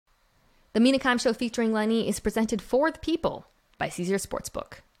The Mina Kime Show featuring Lenny is presented for the people by Caesar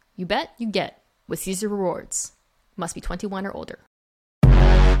Sportsbook. You bet, you get with Caesar Rewards. Must be 21 or older.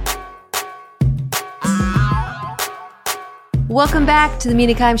 Welcome back to the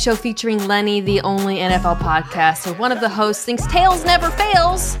Mina Kime Show featuring Lenny, the only NFL podcast where one of the hosts thinks tails never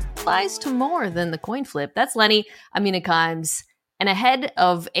fails, applies to more than the coin flip. That's Lenny. I'm Mina Kimes. And ahead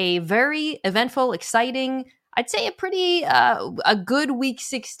of a very eventful, exciting, I'd say a good week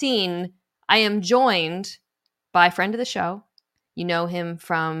 16, I am joined by a friend of the show. You know him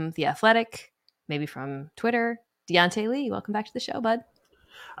from The Athletic, maybe from Twitter. Deontay Lee, welcome back to the show, bud.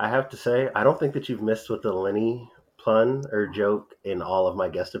 I have to say, I don't think that you've missed with the Lenny pun or joke in all of my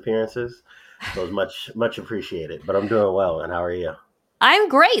guest appearances. So it's much appreciated. But I'm doing well, and how are you? I'm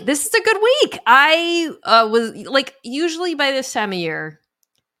great. This is a good week. I was like, usually by this time of year,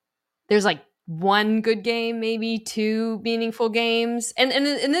 there's like one good game, maybe two meaningful games. And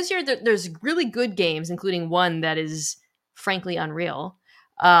this year, there's really good games, including one that is frankly unreal,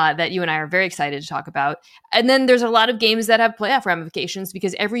 that you and I are very excited to talk about. And then there's a lot of games that have playoff ramifications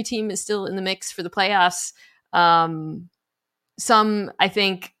because every team is still in the mix for the playoffs. Some, I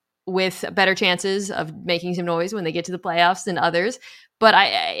think, with better chances of making some noise when they get to the playoffs than others. But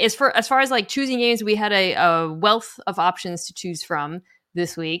as far as like choosing games, we had a wealth of options to choose from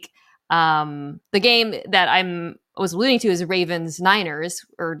this week. The game that I was alluding to is Ravens-Niners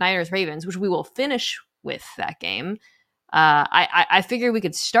or Niners-Ravens, which we will finish with that game. I figured we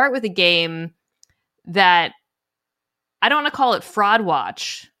could start with a game that I don't want to call it fraud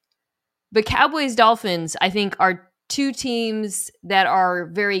watch, but Cowboys-Dolphins, I think, are two teams that are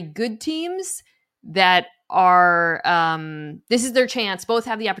very good teams that are, this is their chance. Both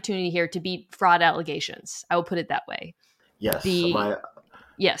have the opportunity here to beat fraud allegations. I will put it that way. Yes.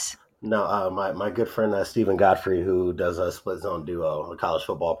 Yes. No, my good friend Stephen Godfrey, who does a Split Zone Duo, a college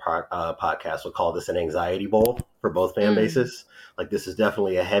football podcast, will call this an anxiety bowl for both fan bases. Like, this is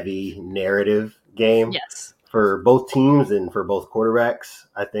definitely a heavy narrative game for both teams and for both quarterbacks,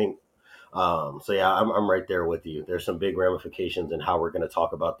 I think. So yeah, I'm right there with you. There's some big ramifications in how we're going to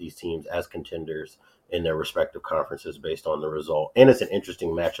talk about these teams as contenders in their respective conferences based on the result. And it's an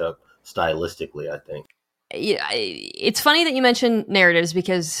interesting matchup stylistically, I think. Yeah, it's funny that you mentioned narratives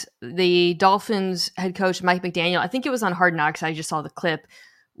because the Dolphins head coach, Mike McDaniel, I think it was on Hard Knocks, I just saw the clip,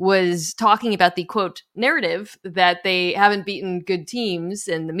 was talking about the, quote, narrative that they haven't beaten good teams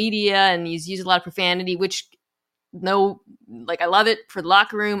and the media, and he's used a lot of profanity, which, I love it for the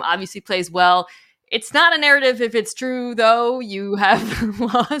locker room, obviously plays well. It's not a narrative if it's true, though. You have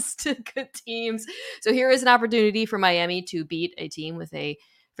lost to good teams. So here is an opportunity for Miami to beat a team with a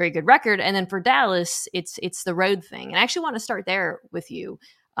very good record. And then for Dallas, it's the road thing. And I actually want to start there with you,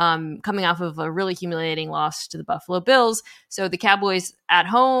 coming off of a really humiliating loss to the Buffalo Bills. So the Cowboys at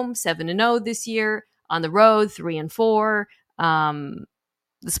home, 7-0 this year. On the road, 3-4. The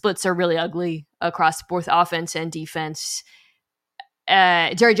splits are really ugly across both offense and defense.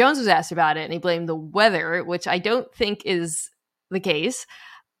 Jerry Jones was asked about it, and he blamed the weather, which I don't think is the case.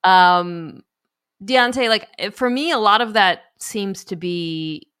 Deontay, for me, a lot of that seems to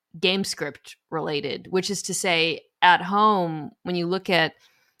be game script related, which is to say, at home, when you look at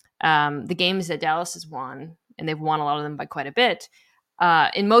the games that Dallas has won, and they've won a lot of them by quite a bit,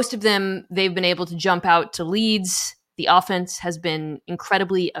 in most of them, they've been able to jump out to leads. The offense has been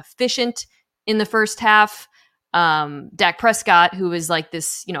incredibly efficient in the first half. Dak Prescott, who is like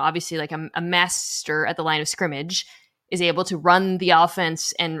this, obviously like a master at the line of scrimmage, is able to run the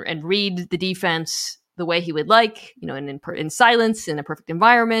offense and read the defense the way he would like, in silence, in a perfect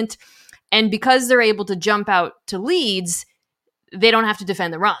environment. And because they're able to jump out to leads, they don't have to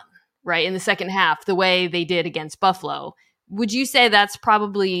defend the run, right, in the second half, the way they did against Buffalo. Would you say that's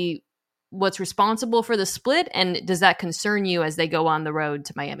probably what's responsible for the split? And does that concern you as they go on the road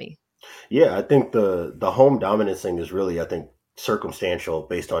to Miami? Yeah, I think the home dominance thing is really, I think, circumstantial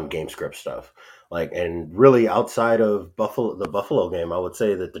based on game script stuff. And really outside of the Buffalo game, I would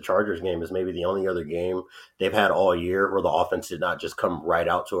say that the Chargers game is maybe the only other game they've had all year where the offense did not just come right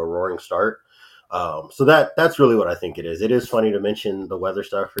out to a roaring start. So that's really what I think it is. It is funny to mention the weather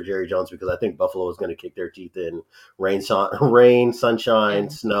stuff for Jerry Jones because I think Buffalo is going to kick their teeth in rain, sunshine,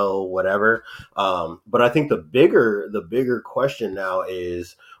 snow, whatever. But I think the bigger question now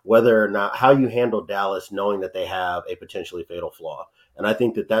is whether or not how you handle Dallas knowing that they have a potentially fatal flaw. And I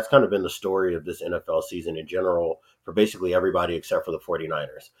think that that's kind of been the story of this NFL season in general for basically everybody except for the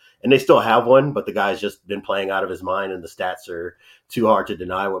 49ers. And they still have one, but the guy's just been playing out of his mind and the stats are too hard to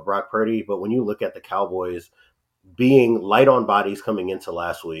deny with Brock Purdy. But when you look at the Cowboys being light on bodies coming into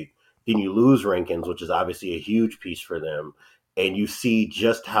last week, then you lose Rankins, which is obviously a huge piece for them. and you see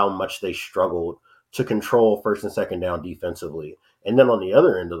just how much they struggled to control first and second down defensively. And then on the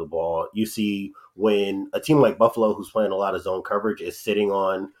other end of the ball, you see when a team like Buffalo, who's playing a lot of zone coverage, is sitting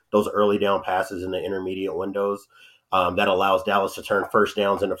on those early down passes in the intermediate windows, that allows Dallas to turn first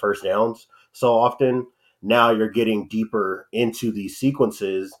downs into first downs so often. Now you're getting deeper into these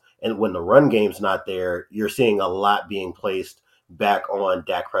sequences, and when the run game's not there, you're seeing a lot being placed back on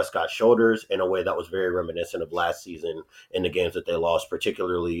Dak Prescott's shoulders in a way that was very reminiscent of last season in the games that they lost.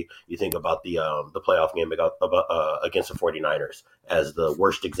 Particularly, you think about the playoff game against the 49ers as the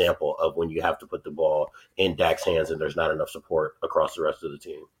worst example of when you have to put the ball in Dak's hands and there's not enough support across the rest of the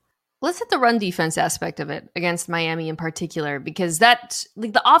team. Let's hit the run defense aspect of it against Miami in particular, because that,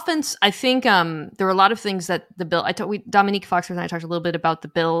 like, the offense, I think there were a lot of things that the Bill. Dominique Foxworth and I talked a little bit about the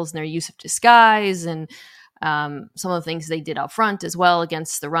Bills and their use of disguise and some of the things they did up front as well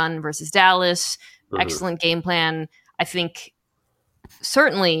against the run versus Dallas. Mm-hmm. Excellent game plan. I think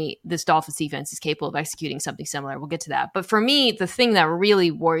certainly this Dolphins defense is capable of executing something similar. We'll get to that. But for me, the thing that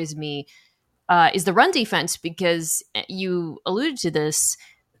really worries me is the run defense, because you alluded to this.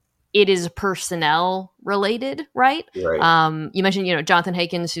 It is personnel related, right? Right. You mentioned, Jonathan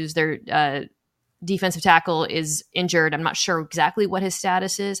Hankins, who's their defensive tackle, is injured. I'm not sure exactly what his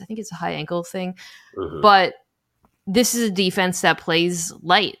status is. I think it's a high ankle thing. Mm-hmm. But this is a defense that plays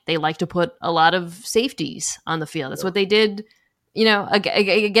light. They like to put a lot of safeties on the field. That's what they did,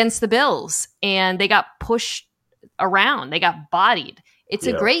 against the Bills. And they got pushed around. They got bodied. It's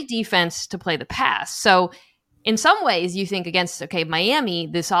a great defense to play the pass. So in some ways, you think against, Miami,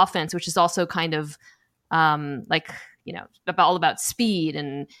 this offense, which is also kind of all about speed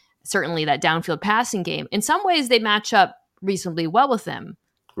and certainly that downfield passing game, in some ways they match up reasonably well with them.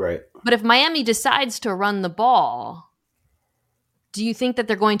 Right. But if Miami decides to run the ball, do you think that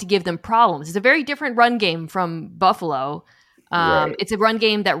they're going to give them problems? It's a very different run game from Buffalo. Right. It's a run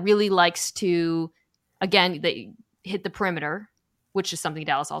game that really likes to, again, they hit the perimeter, which is something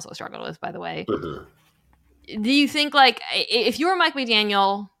Dallas also struggled with, by the way. Mm-hmm. Do you think, if you were Mike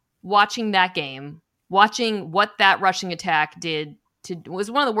McDaniel watching that game, watching what that rushing attack did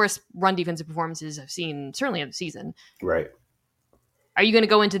was one of the worst run defensive performances I've seen, certainly of the season. Right. Are you going to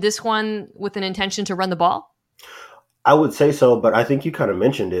go into this one with an intention to run the ball? I would say so, but I think you kind of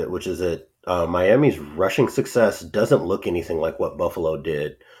mentioned it, which is that Miami's rushing success doesn't look anything like what Buffalo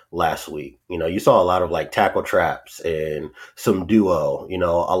did last week. You saw a lot of tackle traps and some duo,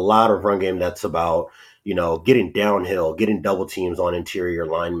 a lot of run game that's about, getting downhill, getting double teams on interior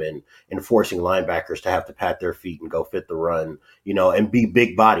linemen and forcing linebackers to have to pat their feet and go fit the run, and be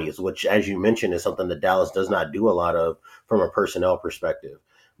big bodies, which, as you mentioned, is something that Dallas does not do a lot of from a personnel perspective.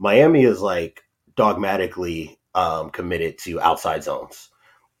 Miami is dogmatically committed to outside zones.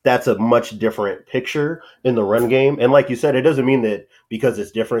 That's a much different picture in the run game. And like you said, it doesn't mean that because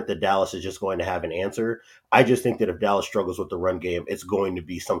it's different that Dallas is just going to have an answer. I just think that if Dallas struggles with the run game, it's going to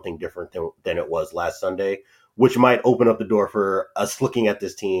be something different than it was last Sunday, which might open up the door for us looking at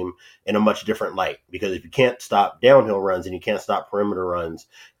this team in a much different light. Because if you can't stop downhill runs and you can't stop perimeter runs,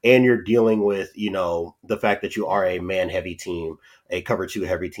 and you're dealing with, the fact that you are a man-heavy team, a cover-2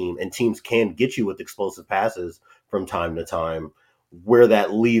 heavy team, and teams can get you with explosive passes from time to time, where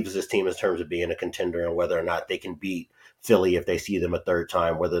that leaves this team in terms of being a contender and whether or not they can beat Philly if they see them a third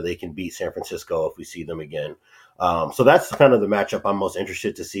time, whether they can beat San Francisco if we see them again. So that's kind of the matchup I'm most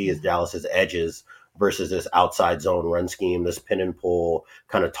interested to see, is Dallas's edges versus this outside zone run scheme, this pin and pull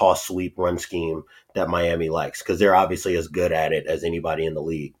kind of toss sweep run scheme that Miami likes, because they're obviously as good at it as anybody in the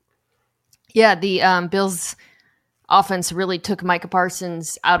league. Yeah, the Bills offense really took Micah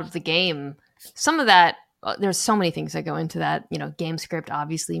Parsons out of the game. Some of that, there's so many things that go into that. Game script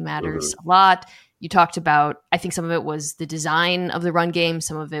obviously matters a lot. You talked about, I think some of it was the design of the run game.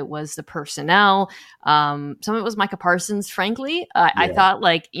 Some of it was the personnel. Some of it was Micah Parsons, frankly. I thought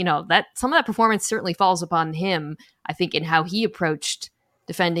that some of that performance certainly falls upon him, I think, in how he approached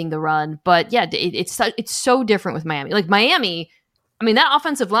defending the run. But yeah, it's so different with Miami. Miami, that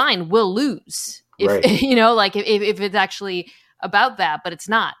offensive line will lose if, Right. if it's actually about that, but it's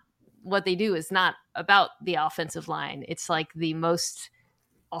not. What they do is not about the offensive line. It's the most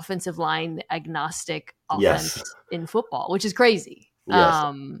offensive line agnostic offense in football, which is crazy. Yes.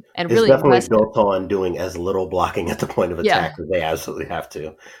 And it's really definitely impressive. Built on doing as little blocking at the point of attack as they absolutely have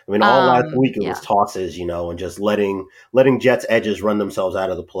to. All last week it was tosses, and just letting Jets edges run themselves out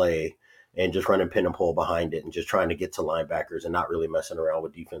of the play and just running pin and pull behind it and just trying to get to linebackers and not really messing around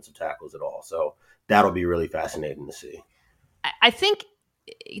with defensive tackles at all. So that'll be really fascinating to see. I think,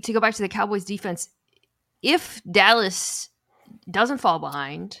 to go back to the Cowboys defense, if Dallas doesn't fall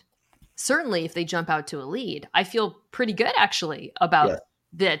behind, certainly if they jump out to a lead, I feel pretty good actually about Yes.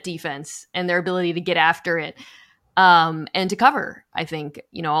 that defense and their ability to get after it and to cover. I think,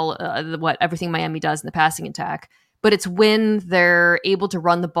 all what everything Miami does in the passing attack. But it's when they're able to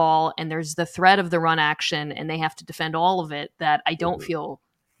run the ball and there's the threat of the run action and they have to defend all of it that I don't feel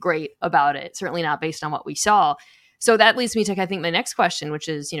great about it. Certainly not based on what we saw. So that leads me to, I think, my next question, which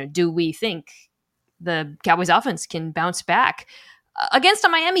is, do we think the Cowboys offense can bounce back against a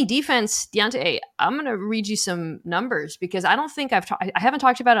Miami defense? Deontay, I'm going to read you some numbers because I don't think I haven't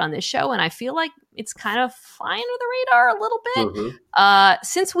talked about it on this show, and I feel like it's kind of flying under the radar a little bit.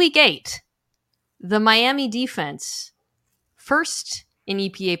 Since week 8, the Miami defense, first in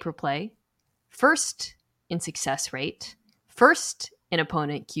EPA per play, first in success rate, first in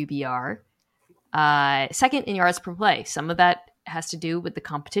opponent QBR, second in yards per play. Some of that has to do with the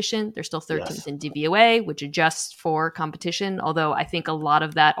competition. They're still 13th in DVOA, which adjusts for competition, although I think a lot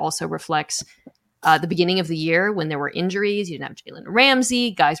of that also reflects the beginning of the year when there were injuries. You didn't have Jalen Ramsey.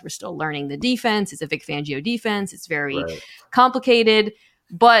 Guys were still learning the defense. It's a Vic Fangio defense. It's very complicated,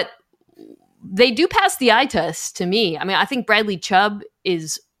 but they do pass the eye test to me. I mean, I think Bradley Chubb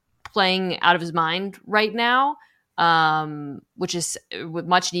is playing out of his mind right now, which is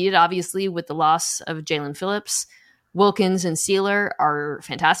much needed, obviously, with the loss of Jalen Phillips. Wilkins and Sealer are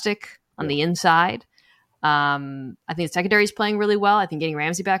fantastic on the inside. I think the secondary is playing really well. I think getting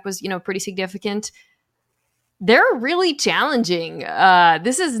Ramsey back was, pretty significant. They're really challenging.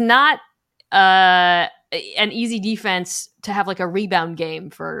 This is not an easy defense to have like a rebound game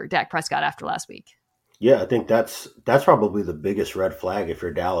for Dak Prescott after last week. Yeah, I think that's probably the biggest red flag if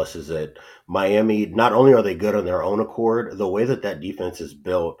you're Dallas is that Miami, not only are they good on their own accord, the way that defense is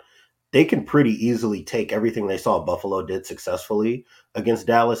built, they can pretty easily take everything they saw Buffalo did successfully against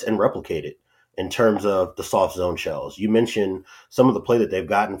Dallas and replicate it in terms of the soft zone shells. You mentioned some of the play that they've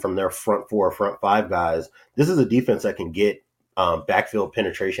gotten from their front 4, front 5 guys. This is a defense that can get backfield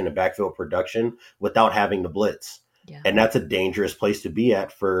penetration and backfield production without having to blitz. Yeah. And that's a dangerous place to be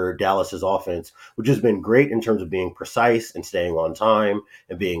at for Dallas's offense, which has been great in terms of being precise and staying on time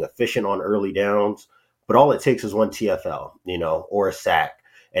and being efficient on early downs. But all it takes is one TFL, or a sack.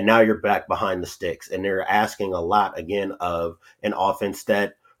 And now you're back behind the sticks. And they're asking a lot, again, of an offense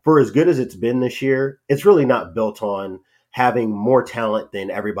that, for as good as it's been this year, it's really not built on having more talent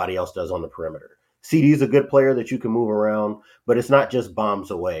than everybody else does on the perimeter. CD's a good player that you can move around, but it's not just bombs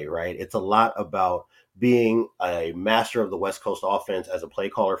away, right? It's a lot about being a master of the West Coast offense as a play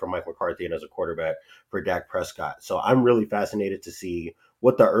caller for Mike McCarthy and as a quarterback for Dak Prescott. So I'm really fascinated to see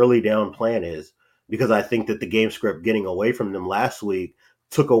what the early down plan is, because I think that the game script getting away from them last week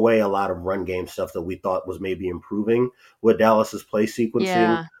took away a lot of run game stuff that we thought was maybe improving with Dallas's play sequencing.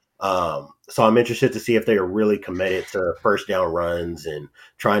 Yeah. So I'm interested to see if they are really committed to first down runs and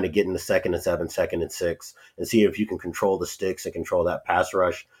trying to get in the 2nd and 7, 2nd and 6, and see if you can control the sticks and control that pass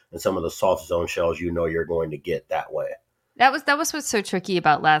rush and some of the soft zone shells you're going to get that way. That was what's so tricky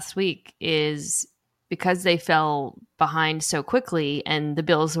about last week is because they fell behind so quickly and the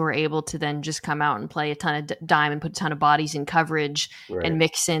Bills were able to then just come out and play a ton of dime and put a ton of bodies in coverage and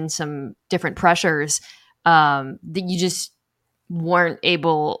mix in some different pressures, that you just weren't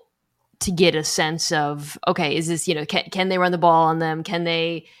able to get a sense of, okay, is this, can they run the ball on them? Can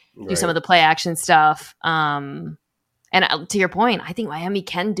they do some of the play action stuff? And to your point, I think Miami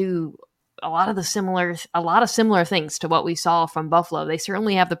can do a lot of similar things to what we saw from Buffalo. They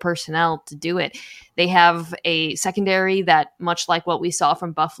certainly have the personnel to do it. They have a secondary that, much like what we saw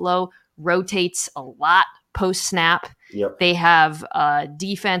from Buffalo, rotates a lot post snap. Yep. They have a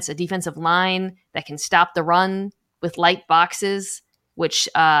defensive line that can stop the run with light boxes, which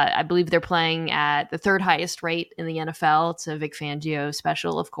I believe they're playing at the 3rd highest rate in the NFL. It's a Vic Fangio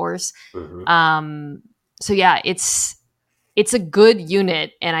special, of course. Mm-hmm. So yeah, it's a good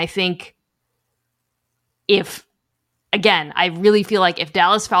unit. And I think I really feel like if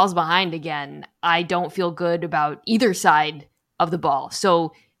Dallas falls behind again, I don't feel good about either side of the ball.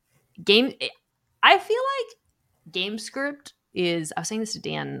 So I feel like game script is, I was saying this to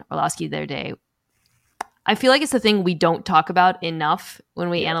Dan Orlowski the other day, I feel like it's the thing we don't talk about enough when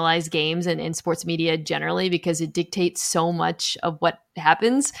we analyze games and in sports media generally, because it dictates so much of what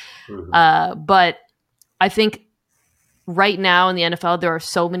happens. Mm-hmm. But I think right now in the NFL, there are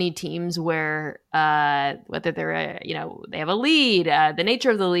so many teams where whether they're, they have a lead, the nature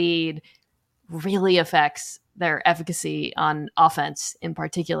of the lead really affects their efficacy on offense in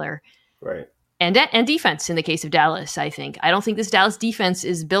particular. Right. And defense in the case of Dallas, I think. I don't think this Dallas defense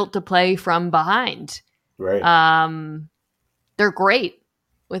is built to play from behind. Right. They're great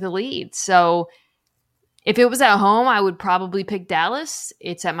with a lead. So If it was at home, I would probably pick Dallas.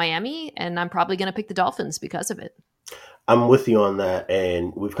 It's at Miami, and I'm probably going to pick the Dolphins because of it. I'm with you on that,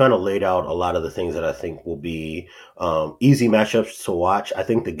 and we've kind of laid out a lot of the things that I think will be easy matchups to watch. I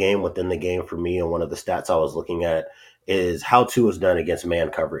think the game within the game for me, and one of the stats I was looking at is how two is done against man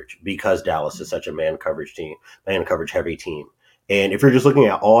coverage because Dallas is such a man coverage heavy team. And if you're just looking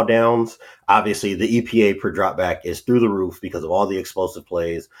at all downs, obviously the EPA per dropback is through the roof because of all the explosive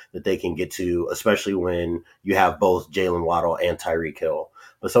plays that they can get to, especially when you have both Jalen Waddle and Tyreek Hill.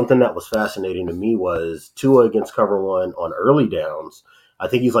 But something that was fascinating to me was Tua against cover one on early downs. I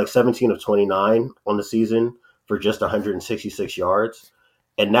think he's like 17 of 29 on the season for just 166 yards.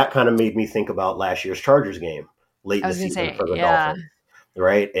 And that kind of made me think about last year's Chargers game late I in the was going to season say, for the yeah. Dolphins,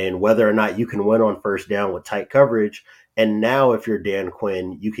 right? And whether or not you can win on first down with tight coverage. And now if you're Dan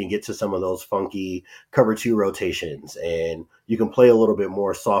Quinn, you can get to some of those funky cover two rotations and you can play a little bit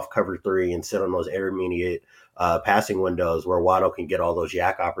more soft cover three and sit on those intermediate passing windows where Waddle can get all those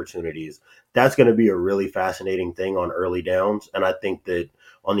yak opportunities. That's going to be a really fascinating thing on early downs. And I think that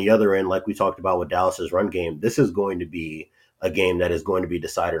on the other end, like we talked about with Dallas's run game, this is going to be a game that is going to be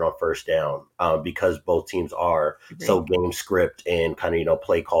decided on first down because both teams are so game script and kind of,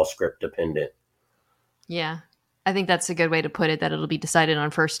 play call script dependent. Yeah. I think that's a good way to put it, that it'll be decided on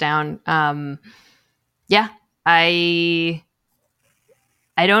first down. Yeah. I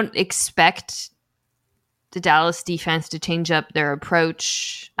don't expect the Dallas defense to change up their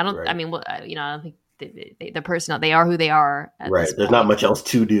approach. I don't think the personnel, they are who they are at this There's point. not much else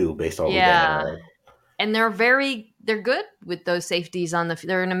to do based on who they are. And they're good with those safeties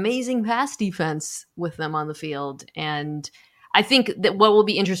they're an amazing pass defense with them on the field. And I think that what will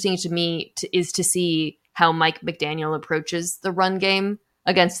be interesting to me is to see how Mike McDaniel approaches the run game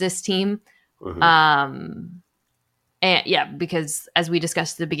against this team. Mm-hmm. And yeah, because as we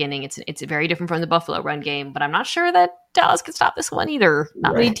discussed at the beginning, it's very different from the Buffalo run game, but I'm not sure that Dallas can stop this one either.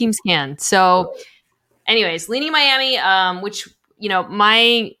 Not many teams can. So anyways, leaning Miami, which,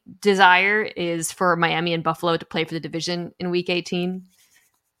 my desire is for Miami and Buffalo to play for the division in week 18.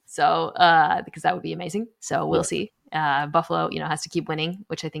 So, because that would be amazing. So we'll see. Buffalo, has to keep winning,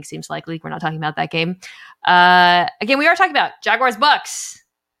 which I think seems likely. We're not talking about that game. Again, we are talking about Jaguars Bucks.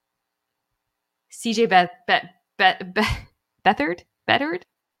 CJ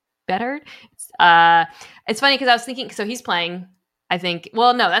Beathard. It's funny because I was thinking, so he's playing, I think.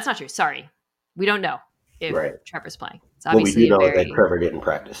 Well, no, that's not true. Sorry. We don't know if Trevor's playing. It's obviously we do know that Trevor didn't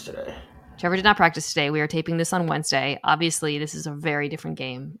practice today. Trevor did not practice today. We are taping this on Wednesday. Obviously, this is a very different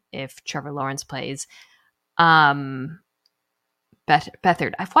game if Trevor Lawrence plays. Beathard.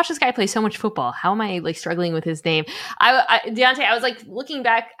 I've watched this guy play so much football. How am I struggling with his name? Deontay, I was looking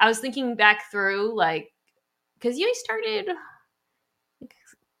back. I was thinking back through because he started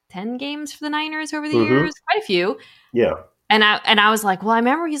 10 games for the Niners over the years, quite a few. Yeah. And I was like, well, I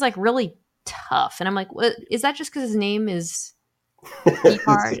remember he's really tough. And I'm like, what, is that just because his name is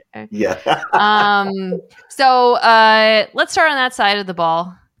Hard? Yeah. So let's start on that side of the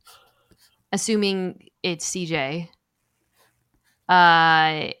ball, assuming it's CJ.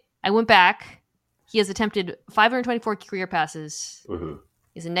 I went back. He has attempted 524 career passes. Mm-hmm.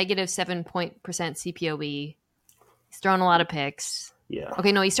 He's a negative 7% CPOE. He's thrown a lot of picks. Yeah.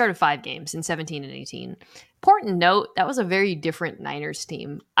 Okay, no, he started 5 games in 17 and 18. Important note, that was a very different Niners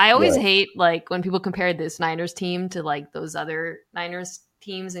team. I always hate when people compare this Niners team to those other Niners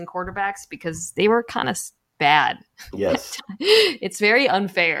teams and quarterbacks because they were kind of bad. Yes. It's very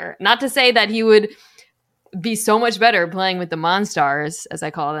unfair. Not to say that he would be so much better playing with the Monstars, as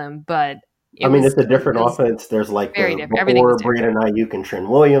I call them, but it's a different offense. There's the before Brandon Ayuk and Trent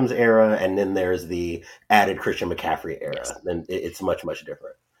Williams era, and then there's the added Christian McCaffrey era. Yes. And it's much, much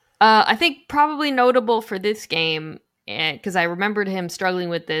different. I think probably notable for this game, because I remembered him struggling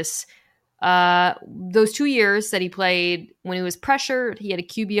with this, those 2 years that he played when he was pressured, he had a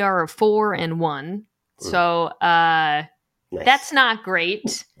QBR of 4 and 1. So nice. That's not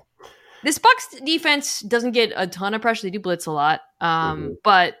great. This Bucs defense doesn't get a ton of pressure. They do blitz a lot.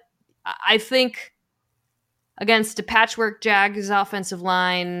 But I think against a patchwork Jags offensive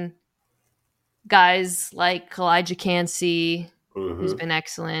line, guys like Elijah Cansey, who's been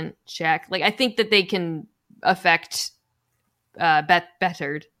excellent, Shaq, I think that they can affect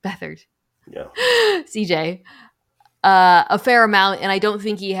Beathard, yeah. CJ, a fair amount. And I don't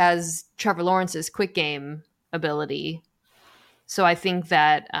think he has Trevor Lawrence's quick game ability. So I think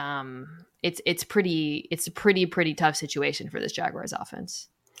that it's a pretty tough situation for this Jaguars offense.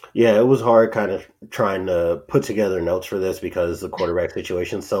 Yeah, it was hard kind of trying to put together notes for this because the quarterback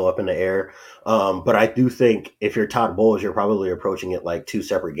situation's so up in the air. But I do think if you're Todd Bowles, you're probably approaching it like two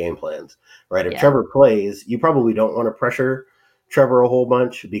separate game plans, right? If Yeah. Trevor plays, you probably don't want to pressure Trevor a whole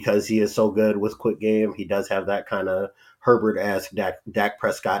bunch because he is so good with quick game. He does have that kind of Herbert-esque, Dak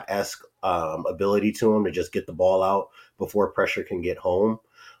Prescott-esque ability to him to just get the ball out before pressure can get home.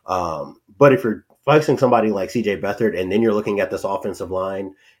 But if you're facing somebody like CJ Beathard and then you're looking at this offensive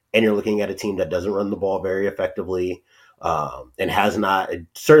line and you're looking at a team that doesn't run the ball very effectively, and has not, it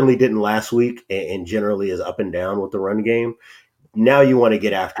certainly didn't last week, and generally is up and down with the run game. Now you want to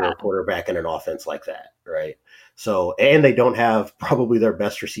get after a quarterback in an offense like that, right? So, and they don't have probably their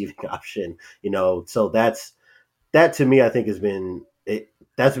best receiving option, so that to me, I think has been it.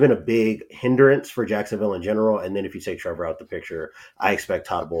 That's been a big hindrance for Jacksonville in general. And then if you take Trevor out the picture, I expect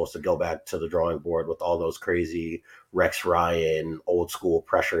Todd Bowles to go back to the drawing board with all those crazy Rex Ryan old school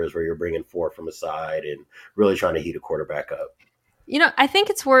pressures where you're bringing four from the side and really trying to heat a quarterback up. I think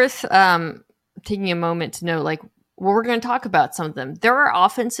it's worth taking a moment to know, like, well, we're going to talk about some of them. There are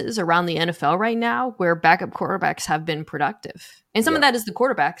offenses around the NFL right now where backup quarterbacks have been productive. And some of Yeah. that is the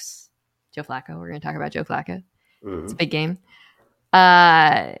quarterbacks. Joe Flacco. We're going to talk about Joe Flacco. It's a Mm-hmm. big game.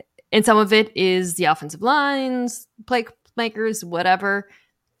 Uh, and some of it is the offensive lines, playmakers, whatever.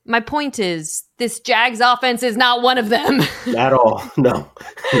 My point is, this Jags offense is not one of them. Not at all. No,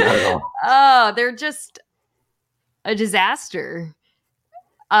 not at all. Oh, they're just a disaster.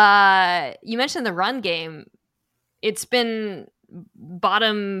 You mentioned the run game. It's been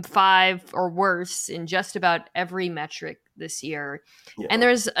bottom 5 or worse in just about every metric this year. Yeah. And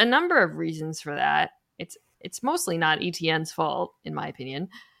there's a number of reasons for that. It's mostly not ETN's fault, in my opinion.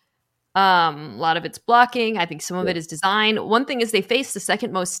 A lot of it's blocking. I think some of Yeah. it is design. One thing is they face the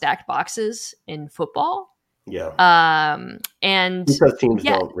second most stacked boxes in football. Yeah. And Because teams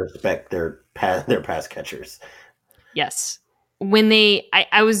yeah, don't respect their pass catchers. yes.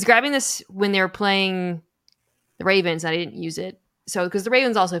 I was grabbing this when they were playing the Ravens. I didn't use it. So, because the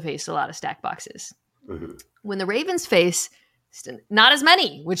Ravens also faced a lot of stack boxes. Mm-hmm. When the Ravens face not as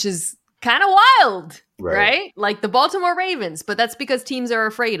many, which is kind of wild, right? Like the Baltimore Ravens, but that's because teams are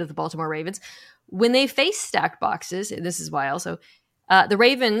afraid of the Baltimore Ravens. When they face stacked boxes, and this is why also, the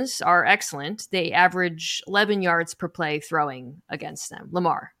Ravens are excellent. They average 11 yards per play throwing against them.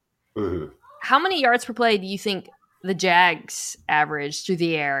 Lamar. Mm-hmm. How many yards per play do you think the Jags average through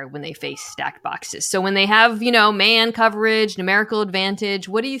the air when they face stacked boxes? So when they have, man coverage, numerical advantage,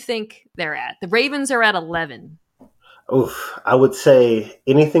 what do you think they're at? The Ravens are at 11. Oof, I would say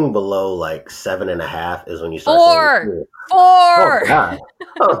anything below like 7.5 is when you start saying, Four. oh Four. God.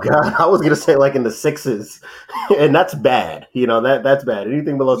 Oh God. I was gonna say like in the sixes. And that's bad. That's bad.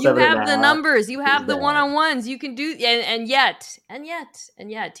 Anything below You seven and have a the half numbers. You is have the bad. one-on-ones. You can do, and yet,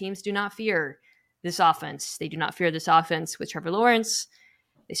 teams do not fear this offense. They do not fear this offense with Trevor Lawrence.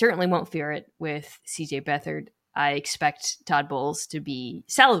 They certainly won't fear it with CJ Beathard. I expect Todd Bowles to be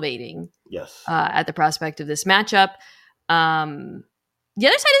salivating Yes. at the prospect of this matchup. The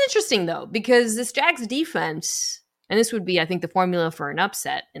other side is interesting, though, because this Jags defense, and this would be, I think, the formula for an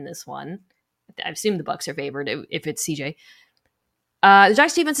upset in this one. I assume the Bucs are favored if it's CJ. The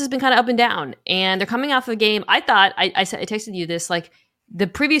Jags defense has been kind of up and down, and they're coming off a game. I thought I texted you this, like the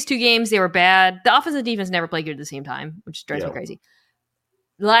previous 2 games they were bad. The offense and defense never play good at the same time, which drives me crazy.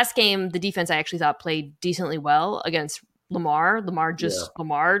 The last game, the defense I actually thought played decently well against Lamar. Lamar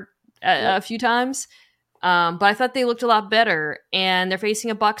a few times, but I thought they looked a lot better. And they're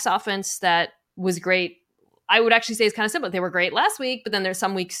facing a Bucs offense that was great. I would actually say it's kind of simple. They were great last week, but then there's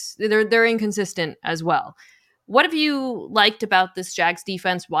some weeks they're inconsistent as well. What have you liked about this Jags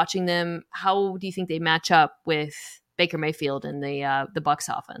defense? Watching them, how do you think they match up with Baker Mayfield and the Bucs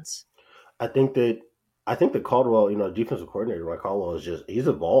offense? I think that Caldwell, defensive coordinator Mike Caldwell he's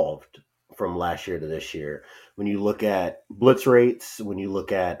evolved from last year to this year. When you look at blitz rates, when you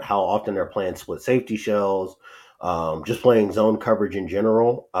look at how often they're playing split safety shells, just playing zone coverage in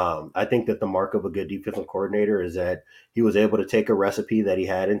general, I think that the mark of a good defensive coordinator is that he was able to take a recipe that he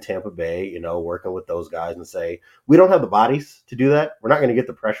had in Tampa Bay, working with those guys and say, we don't have the bodies to do that. We're not going to get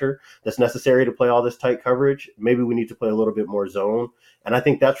the pressure that's necessary to play all this tight coverage. Maybe we need to play a little bit more zone. And I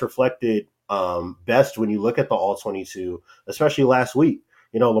think that's reflected best when you look at the all 22, especially last week.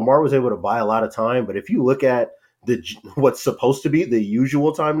 Lamar was able to buy a lot of time, but if you look at what's supposed to be the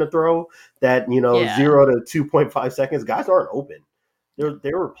usual time to throw, that 0 to 2.5 seconds, guys aren't open.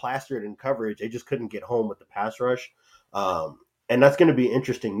 They were plastered in coverage. They just couldn't get home with the pass rush, and that's going to be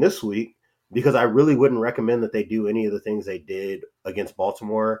interesting this week because I really wouldn't recommend that they do any of the things they did against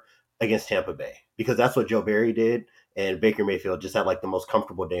Baltimore against Tampa Bay because that's what Joe Barry did. and Baker Mayfield just had like the most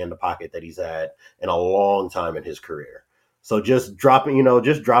comfortable day in the pocket that he's had in a long time in his career. So just dropping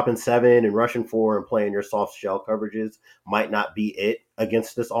 7 and rushing 4 and playing your soft shell coverages might not be it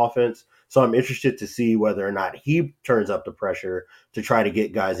against this offense. So I'm interested to see whether or not he turns up the pressure to try to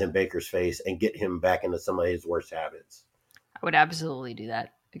get guys in Baker's face and get him back into some of his worst habits. I would absolutely do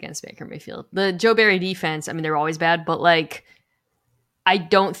that against Baker Mayfield. The Joe Barry defense, I mean, they're always bad, but like, I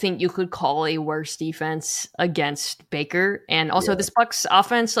don't think you could call a worse defense against Baker. And also this Bucs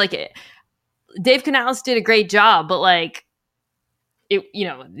offense, like Dave Canales did a great job, but like, he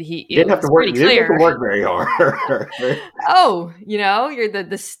didn't have to work. He didn't have to work very hard. You're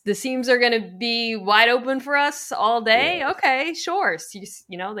the seams are going to be wide open for us all day. Yeah. Okay, sure. So,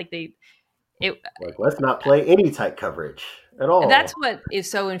 let's not play any tight coverage at all. That's what is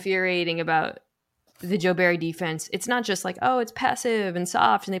so infuriating about the Joe Barry defense. It's not just like, oh, it's passive and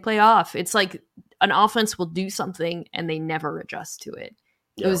soft and they play off. It's like an offense will do something and they never adjust to it.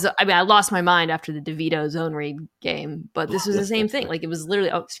 Yeah. It was, I lost my mind after the DeVito zone read game, but this was the same thing. Like it was literally,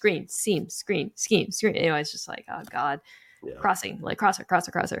 screen, seam, screen, scheme, screen. Anyway, it's just like, oh God, crossing, like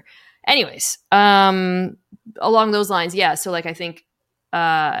crosser. Anyways, along those lines. Yeah. So like, I think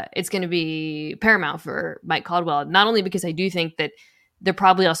it's going to be paramount for Mike Caldwell, not only because I do think that they're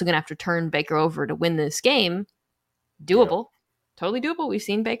probably also going to have to turn Baker over to win this game. Doable, totally doable. We've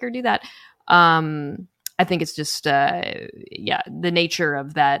seen Baker do that. I think it's just, the nature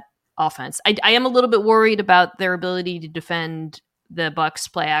of that offense. I am a little bit worried about their ability to defend the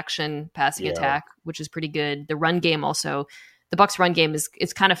Bucs play action passing attack, which is pretty good. The run game also, the Bucs run game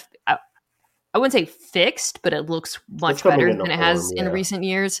it's kind of, I wouldn't say fixed, but it looks much better than it has in recent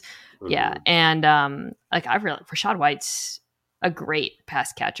years. Mm-hmm. Yeah. And I really, Rashad White's a great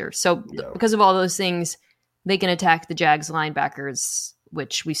pass catcher. So because of all those things, they can attack the Jags linebackers,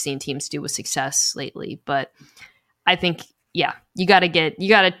 which we've seen teams do with success lately. But I think, you gotta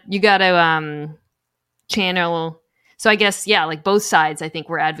channel. So I guess, like both sides, I think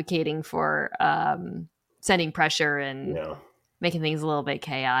we're advocating for sending pressure and making things a little bit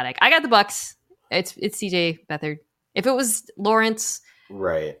chaotic. I got the Bucs. It's CJ Beathard. If it was Lawrence,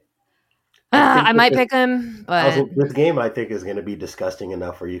 right, I might pick him. But this game, I think, is going to be disgusting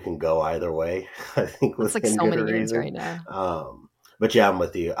enough where you can go either way. I think it's like so many games right now. But I'm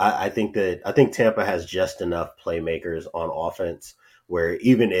with you. I think Tampa has just enough playmakers on offense where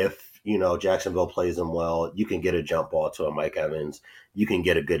even if Jacksonville plays them well, you can get a jump ball to a Mike Evans, you can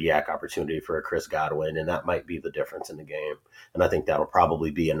get a good yak opportunity for a Chris Godwin, and that might be the difference in the game. And I think that'll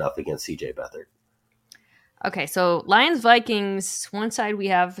probably be enough against CJ Beathard. Okay, so Lions-Vikings, one side we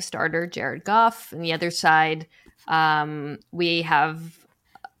have a starter, Jared Goff, and the other side we have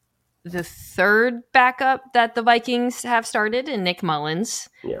the third backup that the Vikings have started in Nick Mullins.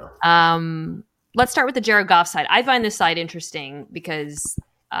 Yeah. Let's start with the Jared Goff side. I find this side interesting because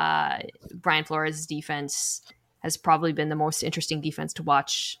Brian Flores' defense has probably been the most interesting defense to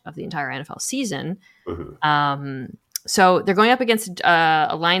watch of the entire NFL season. Mm-hmm. So they're going up against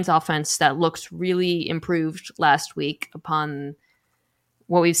a Lions offense that looks really improved last week upon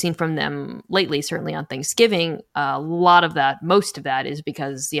what we've seen from them lately, certainly on Thanksgiving. Most of that is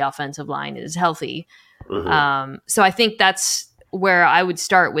because the offensive line is healthy. Mm-hmm. So I think that's where I would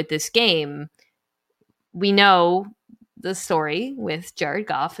start with this game. We know the story with Jared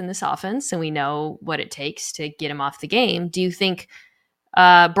Goff in this offense, and we know what it takes to get him off the game. Do you think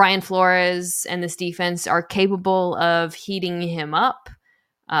Brian Flores and this defense are capable of heating him up?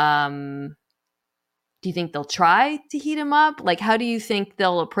 Do you think they'll try to heat him up? Like, how do you think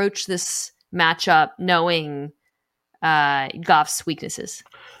they'll approach this matchup knowing Goff's weaknesses?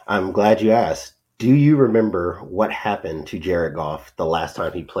 I'm glad you asked. Do you remember what happened to Jared Goff the last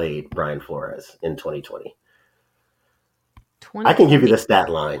time he played Brian Flores in 2020? I can give you the stat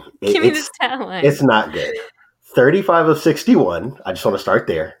line. Give me the stat line. It's not good. 35 of 61. I just want to start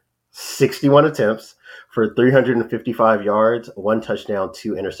there. 61 attempts for 355 yards, 1 touchdown,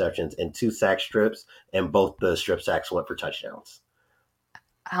 2 interceptions, and 2 sack strips, and both the strip sacks went for touchdowns.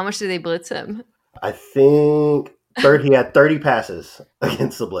 How much did they blitz him? I think he had 30 passes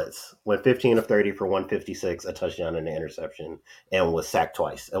against the blitz. Went 15 of 30 for 156, a touchdown and an interception, and was sacked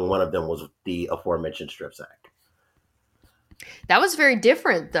twice. And one of them was the aforementioned strip sack. That was very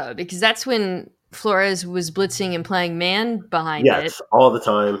different, though, because that's when Flores was blitzing and playing man behind it. Yes, all the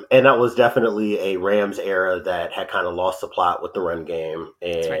time. And that was definitely a Rams era that had kind of lost the plot with the run game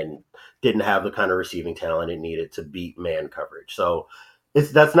and didn't have the kind of receiving talent it needed to beat man coverage. So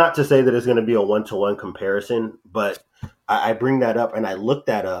that's not to say that it's going to be a one-to-one comparison, but I bring that up and I looked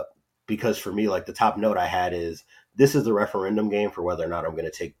that up because for me, like the top note I had is this is the referendum game for whether or not I'm going to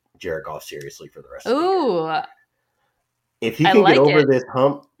take Jared Goff seriously for the rest of the year. If he I can get like over it. this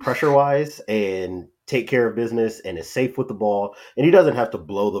hump pressure wise and take care of business and is safe with the ball, and he doesn't have to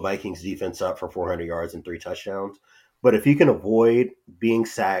blow the Vikings defense up for 400 yards and 3 touchdowns. But if he can avoid being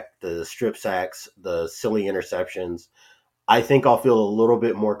sacked, the strip sacks, the silly interceptions, I think I'll feel a little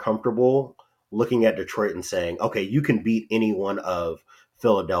bit more comfortable looking at Detroit and saying, okay, you can beat any one of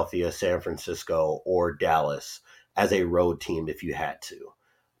Philadelphia, San Francisco, or Dallas as a road team if you had to.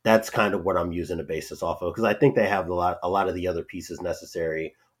 That's kind of what I'm using the basis off of because I think they have a lot of the other pieces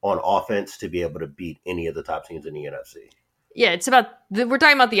necessary on offense to be able to beat any of the top teams in the NFC. Yeah, it's about we're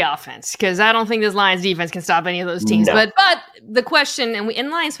talking about the offense because I don't think this Lions defense can stop any of those teams. No. But the question, and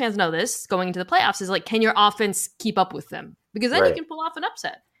Lions fans know this going into the playoffs, is like, can your offense keep up with them? Because then you Right. can pull off an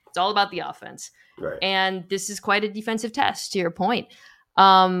upset. It's all about the offense, Right. and this is quite a defensive test. To your point,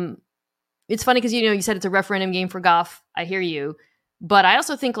 it's funny because you said it's a referendum game for Goff. I hear you, but I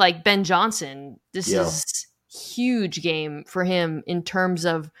also think like Ben Johnson, this is huge game for him in terms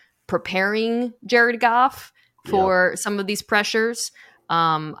of preparing Jared Goff for some of these pressures.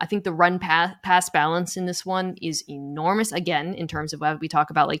 I think the run pass balance in this one is enormous. Again, in terms of what we talk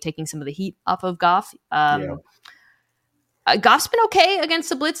about, like taking some of the heat off of Goff. Goff's been okay against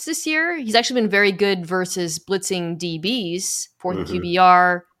the blitz this year. He's actually been very good versus blitzing DBs. Fourth in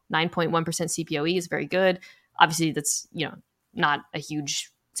QBR, 9.1% CPOE is very good. Obviously, that's not a huge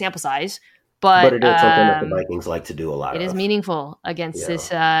sample size, but it is something that the Vikings like to do a lot of. It is meaningful against this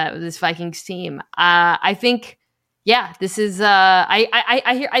Vikings team. I think, this is.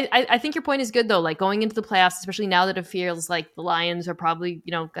 I think your point is good though. Like going into the playoffs, especially now that it feels like the Lions are probably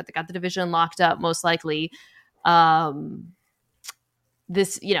got the division locked up most likely.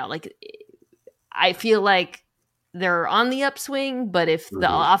 This I feel like they're on the upswing, but if the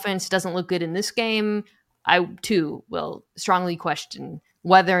offense doesn't look good in this game, I too will strongly question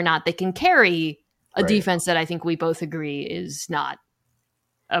whether or not they can carry a defense that I think we both agree is not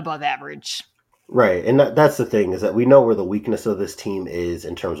above average. Right. And that's the thing is that we know where the weakness of this team is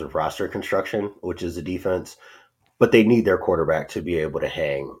in terms of roster construction, which is the defense, but they need their quarterback to be able to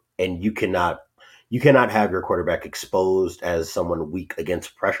hang. And you cannot have your quarterback exposed as someone weak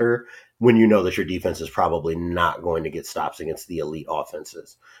against pressure when you know that your defense is probably not going to get stops against the elite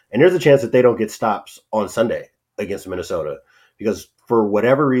offenses. And there's a chance that they don't get stops on Sunday against Minnesota because for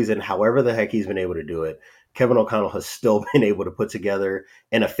whatever reason, however the heck he's been able to do it, Kevin O'Connell has still been able to put together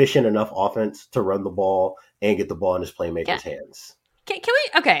an efficient enough offense to run the ball and get the ball in his playmaker's hands. Can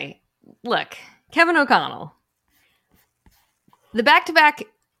we? Okay, look, Kevin O'Connell, the back-to-back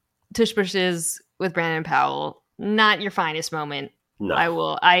tush pushes with Brandon Powell, not your finest moment.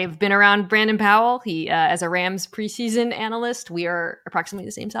 No. I've been around Brandon Powell. He, as a Rams preseason analyst, we are approximately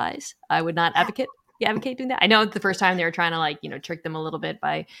the same size. I would not advocate doing that. I know the first time they were trying to trick them a little bit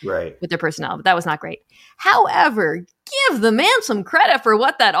with their personnel, but that was not great. However, give the man some credit for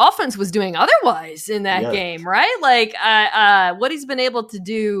what that offense was doing otherwise in that game, right? Like what he's been able to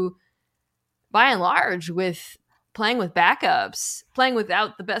do by and large with playing with backups, playing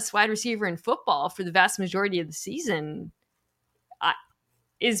without the best wide receiver in football for the vast majority of the season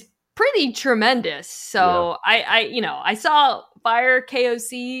is pretty tremendous. So I saw Fire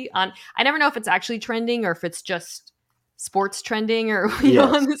KOC on, I never know if it's actually trending or if it's just sports trending or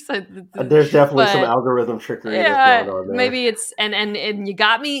on this side. There's definitely some algorithm trickery that's going on there. Maybe it's and you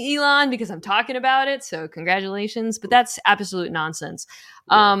got me, Elon, because I'm talking about it. So congratulations, but that's absolute nonsense.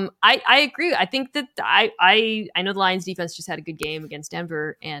 I agree. I think that I know the Lions defense just had a good game against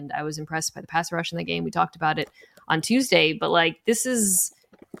Denver, and I was impressed by the pass rush in the game. We talked about it on Tuesday, but like this is,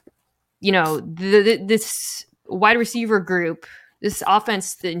 this wide receiver group, this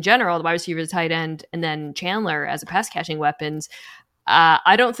offense in general, the wide receiver, the tight end, and then Chandler as a pass catching weapons.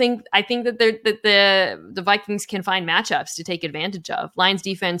 I think that the Vikings can find matchups to take advantage of. Lions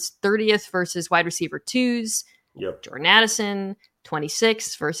defense 30th versus wide receiver twos. Jordan Addison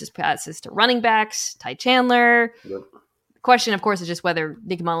 26th versus passes to running backs. Ty Chandler. The question, of course, is just whether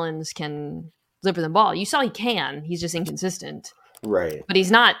Nick Mullins can deliver the ball. You saw he can. He's just inconsistent. Right. But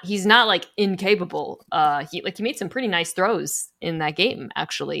he's not like incapable. He made some pretty nice throws in that game,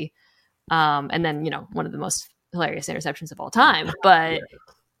 actually. And then, one of the most hilarious interceptions of all time. But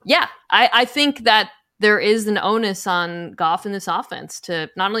I think that there is an onus on Goff in this offense to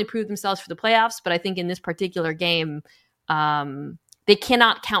not only prove themselves for the playoffs, but I think in this particular game, they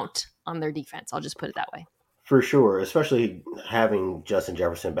cannot count on their defense. I'll just put it that way. For sure, especially having Justin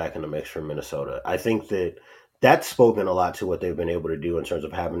Jefferson back in the mix for Minnesota. I think that's spoken a lot to what they've been able to do in terms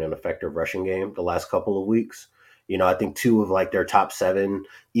of having an effective rushing game the last couple of weeks. I think 2 of like their top 7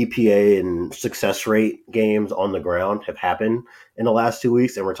 EPA and success rate games on the ground have happened in the last 2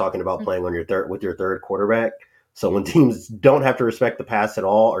 weeks. And we're talking about playing on with your third quarterback. So when teams don't have to respect the pass at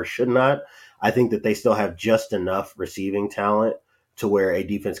all or should not, I think that they still have just enough receiving talent to where a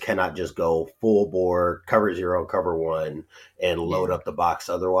defense cannot just go full bore, cover zero, cover one, and load up the box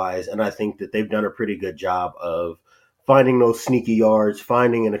otherwise. And I think that they've done a pretty good job of finding those sneaky yards,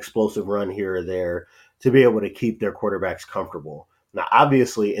 finding an explosive run here or there to be able to keep their quarterbacks comfortable. Now,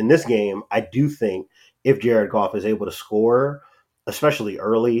 obviously, in this game, I do think if Jared Goff is able to score, especially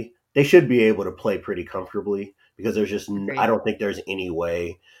early, they should be able to play pretty comfortably because there's just, I don't think there's any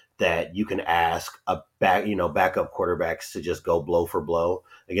way that you can ask backup quarterbacks to just go blow for blow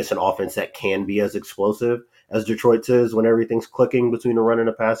against an offense that can be as explosive as Detroit's is when everything's clicking between the run and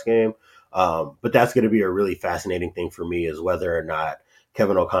the pass game. But that's going to be a really fascinating thing for me, is whether or not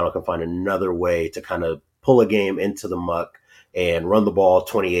Kevin O'Connell can find another way to kind of pull a game into the muck and run the ball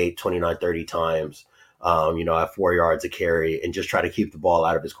 28, 29, 30 times, at 4 yards a carry, and just try to keep the ball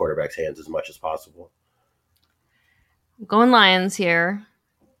out of his quarterback's hands as much as possible. Going Lions here.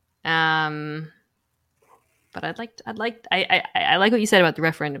 But I like what you said about the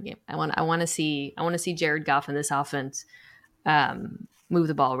referendum game. I want to see Jared Goff in this offense move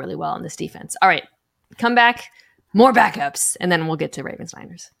the ball really well in this defense. All right, come back, more backups, and then we'll get to Ravens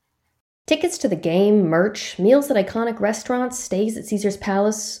Niners. Tickets to the game, merch, meals at iconic restaurants, stays at Caesar's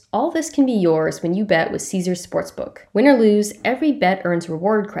Palace, all this can be yours when you bet with Caesar's Sportsbook. Win or lose, every bet earns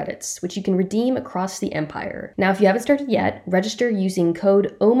reward credits, which you can redeem across the empire. Now, if you haven't started yet, register using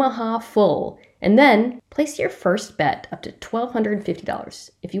code OMAHAFULL, and then place your first bet up to $1,250.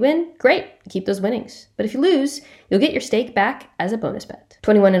 If you win, great, keep those winnings. But if you lose, you'll get your stake back as a bonus bet.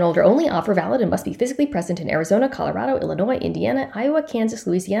 21 and older only, offer valid and must be physically present in Arizona, Colorado, Illinois, Indiana, Iowa, Kansas,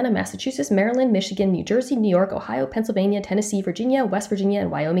 Louisiana, Massachusetts, Maryland, Michigan, New Jersey, New York, Ohio, Pennsylvania, Tennessee, Virginia, West Virginia, and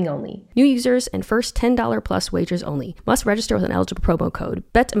Wyoming only. New users and first $10 plus wagers only. Must register with an eligible promo code.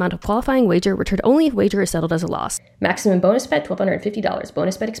 Bet amount of qualifying wager returned only if wager is settled as a loss. Maximum bonus bet $1,250.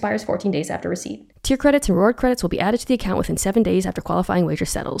 Bonus bet expires 14 days after receipt. Tier credits and reward credits will be added to the account within 7 days after qualifying wager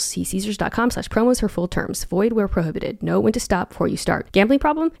settles. See Caesars.com/promos for full terms. Void where prohibited. Know when to stop before you start. Gambling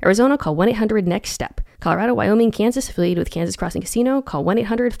problem? Arizona, call 1-800-NEXT-STEP. Colorado, Wyoming, Kansas, affiliated with Kansas Crossing Casino, call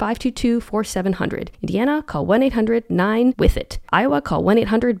 1-800-522-4700. Indiana, call 1-800-9-WITH-IT. Iowa, call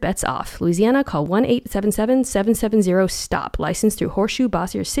 1-800-BETS-OFF. Louisiana, call 1-877-770-STOP. Licensed through Horseshoe,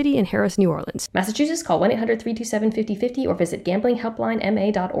 Bossier City, and Harris, New Orleans. Massachusetts, call 1-800-327-5050 or visit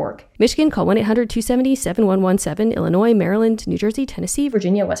gamblinghelplinema.org. Michigan, call 1-800-270-7117. Illinois, Maryland, New Jersey, Tennessee,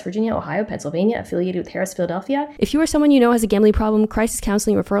 Virginia, West Virginia, Ohio, Pennsylvania, affiliated with Harris, Philadelphia. If you or someone you know has a gambling problem, crisis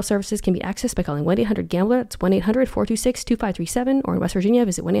counseling referral services can be accessed by calling 1-800-GAMBLER. That's 1-800-426-2537, or in West Virginia,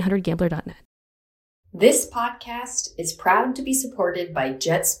 visit 1-800-GAMBLER.net. This podcast is proud to be supported by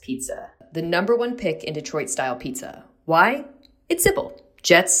Jets Pizza, the #1 pick in Detroit-style pizza. Why? It's simple.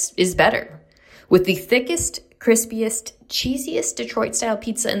 Jets is better. With the thickest, crispiest, cheesiest Detroit-style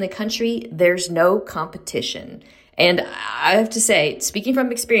pizza in the country, there's no competition. And I have to say, speaking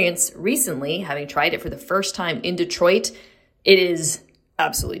from experience, recently, having tried it for the first time in Detroit, it is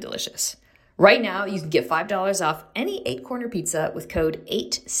absolutely delicious. Right now, you can get $5 off any 8-corner pizza with code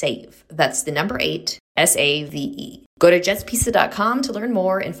 8SAVE. That's the number 8, SAVE. Go to jetspizza.com to learn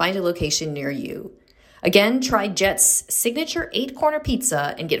more and find a location near you. Again, try Jet's signature 8-corner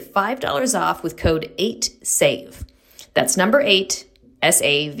pizza and get $5 off with code 8SAVE. That's number 8,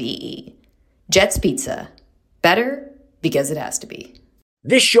 SAVE. Jet's Pizza. Better because it has to be.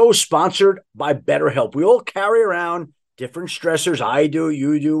 This show is sponsored by BetterHelp. We all carry around different stressors. I do,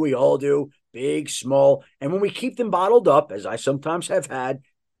 you do, we all do, big, small. And when we keep them bottled up, as I sometimes have had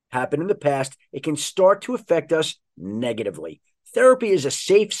happen in the past, it can start to affect us negatively. Therapy is a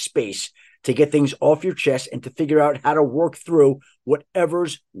safe space to get things off your chest and to figure out how to work through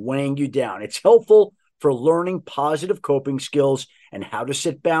whatever's weighing you down. It's helpful for learning positive coping skills and how to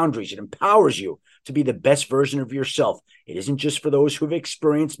set boundaries. It empowers you to be the best version of yourself. It isn't just for those who have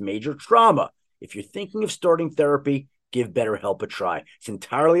experienced major trauma. If you're thinking of starting therapy, give BetterHelp a try. It's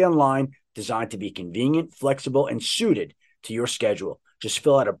entirely online, designed to be convenient, flexible, and suited to your schedule. Just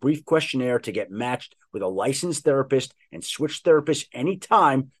fill out a brief questionnaire to get matched with a licensed therapist and switch therapists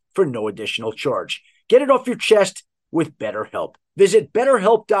anytime for no additional charge. Get it off your chest with BetterHelp. Visit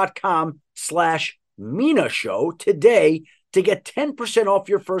BetterHelp.com/Mina Show today to get 10% off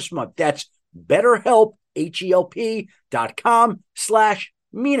your first month. That's BetterHelp,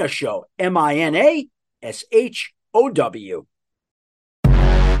 HELP.com/Mina Show, MINASHOW.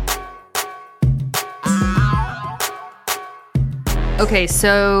 Okay,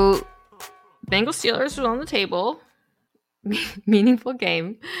 so Bengals Steelers was on the table. Meaningful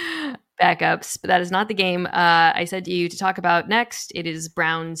game. Backups, but that is not the game I said to you to talk about next. It is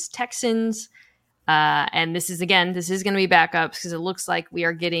Browns Texans. And this is going to be backups because it looks like we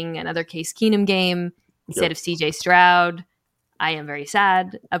are getting another Case Keenum game instead of CJ Stroud. I am very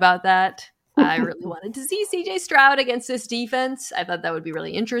sad about that. I really wanted to see CJ Stroud against this defense. I thought that would be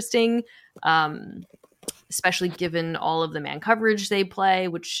really interesting, especially given all of the man coverage they play,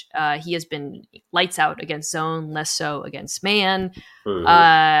 which he has been lights out against zone, less so against man.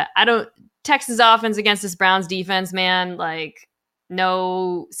 Texans offense against this Browns defense, man, like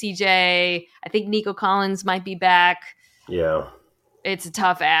no CJ. I think Nico Collins might be back. Yeah. It's a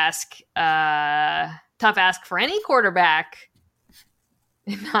tough ask. Tough ask for any quarterback.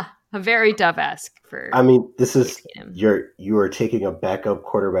 A very tough ask for. I mean, this is you are taking a backup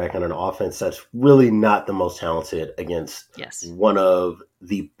quarterback on an offense that's really not the most talented against one of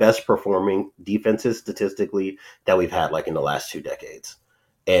the best performing defenses statistically that we've had like in the last 2 decades,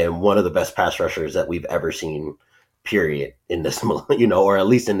 and one of the best pass rushers that we've ever seen. Period in this, or at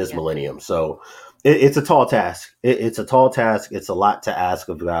least in this millennium. So it's a tall task. It's a tall task. It's a lot to ask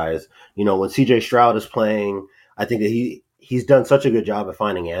of guys. When CJ Stroud is playing, I think that he's done such a good job of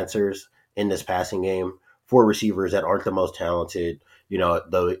finding answers in this passing game for receivers that aren't the most talented.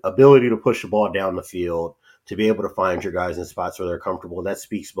 The ability to push the ball down the field, to be able to find your guys in spots where they're comfortable. That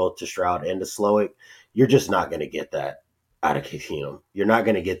speaks both to Stroud and to Slowick. You're just not going to get that out of Keenum. You're not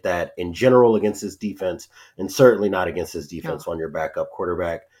going to get that in general against this defense, and certainly not against this defense on your backup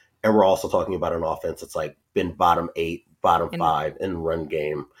quarterback. And we're also talking about an offense that's like been bottom 8, bottom 5 in run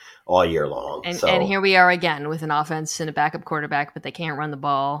game all year long. And here we are again with an offense and a backup quarterback, but they can't run the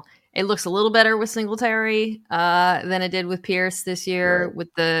ball. It looks a little better with Singletary than it did with Pierce this year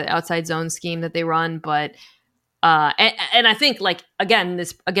with the outside zone scheme that they run. But and I think, like, again,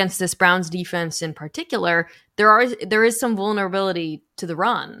 this against this Browns defense in particular, there is some vulnerability to the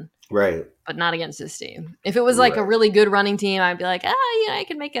run, right? But not against this team. If it was like a really good running team, I'd be like, I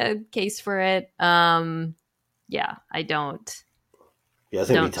can make a case for it. I don't. Yeah,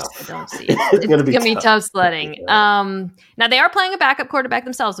 it's gonna be tough. I don't see it. It's gonna be tough sledding. Now they are playing a backup quarterback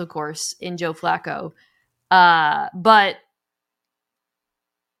themselves, of course, in Joe Flacco, but.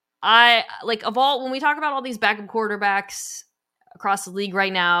 When we talk about all these backup quarterbacks across the league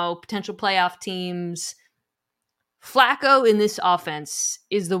right now, potential playoff teams, Flacco in this offense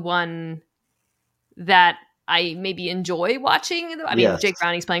is the one that I maybe enjoy watching. I mean, Jake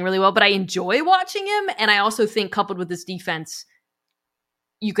Browning's playing really well, but I enjoy watching him. And I also think coupled with this defense,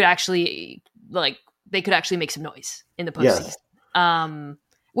 you could actually they could actually make some noise in the postseason.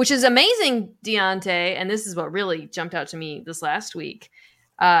 Which is amazing, Deontay. And this is what really jumped out to me this last week.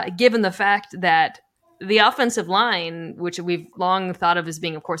 Given the fact that the offensive line, which we've long thought of as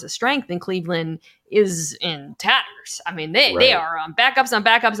being, of course, a strength in Cleveland, is in tatters. I mean, they are on backups on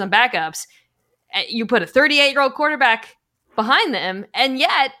backups on backups. You put a 38-year-old quarterback behind them, and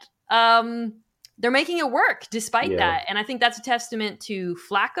yet they're making it work despite that. And I think that's a testament to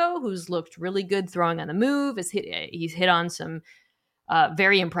Flacco, who's looked really good throwing on the move. He's hit on some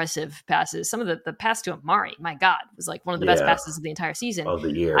very impressive passes. Some of the pass to Amari, my God, was like one of the best passes of the entire season. Of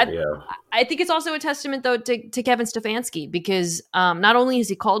the year, I think it's also a testament, though, to Kevin Stefanski, because not only has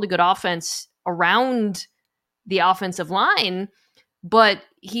he called a good offense around the offensive line, but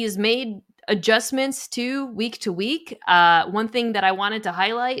he has made adjustments week to week. One thing that I wanted to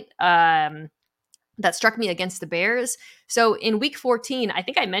highlight that struck me against the Bears. So in week 14, I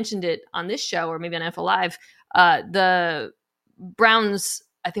think I mentioned it on this show or maybe on NFL Live, the Browns,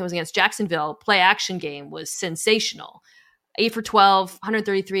 I think it was against Jacksonville, play action game was sensational. 8 for 12,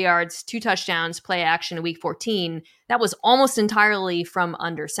 133 yards, 2 touchdowns, play action in week 14. That was almost entirely from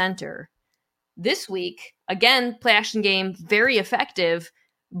under center. This week, again, play action game, very effective,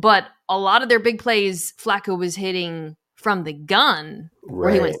 but a lot of their big plays, Flacco was hitting from the gun,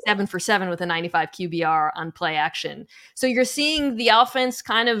 where he went 7 for 7 with a 95 QBR on play action. So you're seeing the offense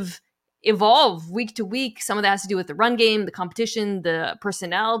kind of evolve week to week. Some of that has to do with the run game, the competition, the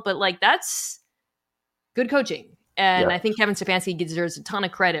personnel, but that's good coaching. And I think Kevin Stefanski deserves a ton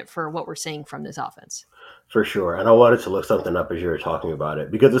of credit for what we're seeing from this offense. For sure. And I wanted to look something up as you were talking about it,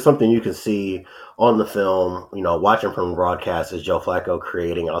 because it's something you can see on the film, watching from broadcast, is Joe Flacco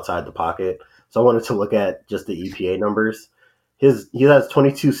creating outside the pocket. So I wanted to look at just the EPA numbers. He has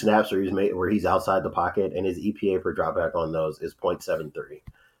 22 snaps where he's outside the pocket, and his EPA per dropback on those is 0.73.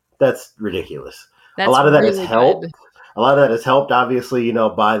 That's ridiculous. That's a lot of that really has helped. Good. A lot of that has helped, obviously,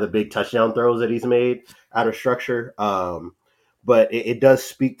 by the big touchdown throws that he's made out of structure. But it does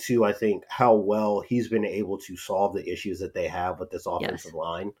speak to, I think, how well he's been able to solve the issues that they have with this offensive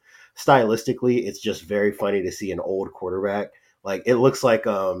line. Stylistically, it's just very funny to see an old quarterback. Like, it looks like,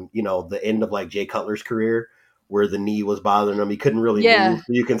 the end of Jay Cutler's career, where the knee was bothering him. He couldn't really Yeah. move.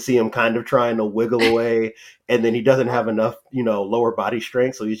 So you can see him kind of trying to wiggle away, and then he doesn't have enough, lower body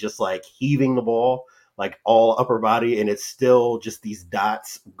strength. So he's just like heaving the ball, like all upper body, and it's still just these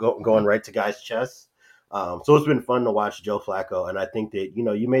dots going right to guys' chests. So it's been fun to watch Joe Flacco, and I think that,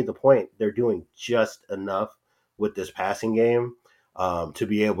 you made the point. They're doing just enough with this passing game to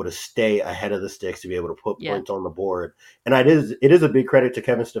be able to stay ahead of the sticks, to be able to put points on the board. And it is a big credit to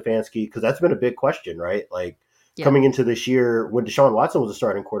Kevin Stefanski, because that's been a big question, right? Like coming into this year, when Deshaun Watson was a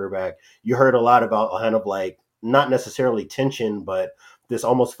starting quarterback, you heard a lot about kind of like not necessarily tension, but this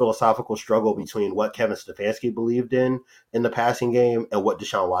almost philosophical struggle between what Kevin Stefanski believed in the passing game and what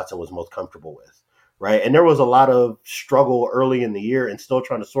Deshaun Watson was most comfortable with. Right. And there was a lot of struggle early in the year and still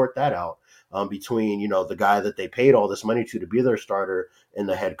trying to sort that out between, the guy that they paid all this money to be their starter and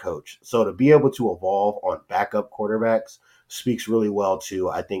the head coach. So to be able to evolve on backup quarterbacks speaks really well to,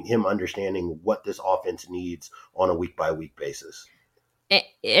 I think, him understanding what this offense needs on a week by week basis.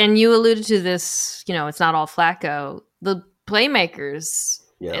 And you alluded to this, it's not all Flacco. The playmakers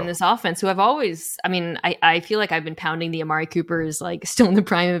in this offense who have always, I feel like I've been pounding the Amari Cooper is like still in the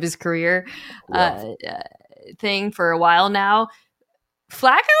prime of his career thing for a while now.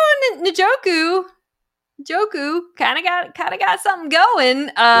 Flacco and Njoku kind of got something going.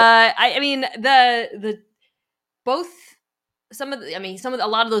 A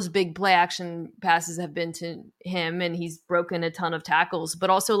lot of those big play action passes have been to him, and he's broken a ton of tackles, but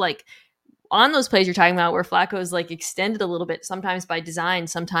also like on those plays you're talking about where Flacco is like extended a little bit, sometimes by design,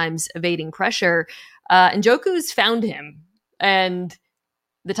 sometimes evading pressure. Njoku's found him, and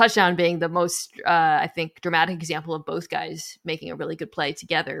the touchdown being the most, I think, dramatic example of both guys making a really good play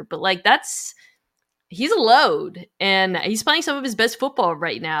together. But like he's a load, and he's playing some of his best football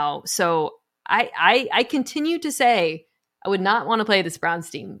right now. So I continue to say I would not want to play this Browns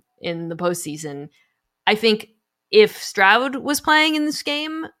team in the postseason. I think if Stroud was playing in this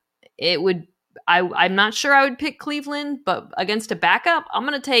game, it would. I'm not sure I would pick Cleveland, but against a backup, I'm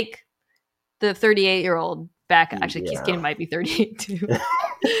going to take the 38-year-old back. Actually, Keith Keenum might be 38 too. Even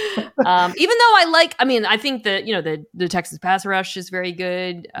though I think that the Texas pass rush is very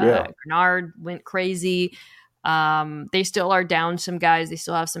good. Bernard went crazy. They still are down some guys. They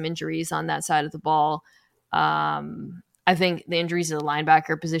still have some injuries on that side of the ball. I think the injuries at the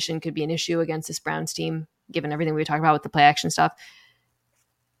linebacker position could be an issue against this Browns team, given everything we talked about with the play action stuff.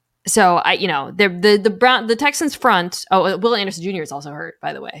 So the Texans front. Oh, Will Anderson Jr. is also hurt,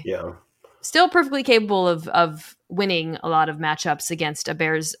 by the way. Yeah, still perfectly capable of winning a lot of matchups against a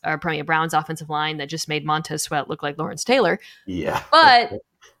Browns offensive line that just made Montez Sweat look like Lawrence Taylor. Yeah, but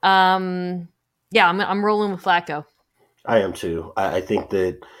I'm rolling with Flacco. I am too. I think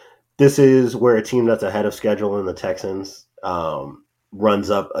that this is where a team that's ahead of schedule in the Texans runs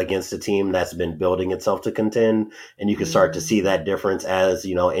up against a team that's been building itself to contend, and you can start to see that difference as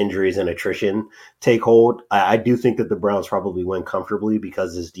injuries and attrition take hold. I do think that the Browns probably win comfortably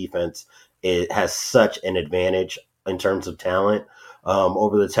because this defense has such an advantage in terms of talent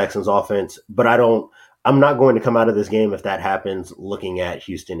over the Texans offense. But I'm not going to come out of this game, if that happens, looking at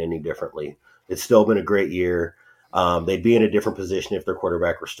Houston any differently. It's still been a great year. They'd be in a different position if their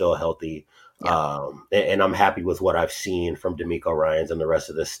quarterback were still healthy. Yeah. And I'm happy with what I've seen from DeMeco Ryans and the rest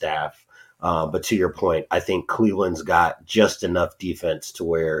of the staff. But to your point, I think Cleveland's got just enough defense to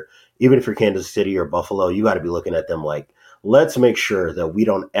where even if you're Kansas City or Buffalo, you got to be looking at them like, let's make sure that we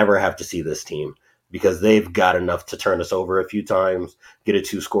don't ever have to see this team, because they've got enough to turn us over a few times, get a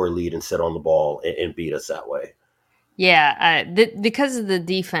 2-score lead and sit on the ball and beat us that way. Yeah, because of the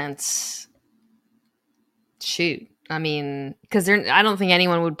defense, shoot. Because I don't think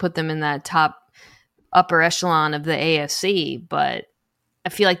anyone would put them in that upper echelon of the AFC, but I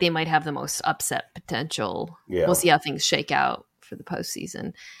feel like they might have the most upset potential. Yeah. We'll see how things shake out for the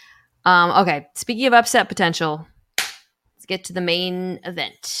postseason. Okay, speaking of upset potential, let's get to the main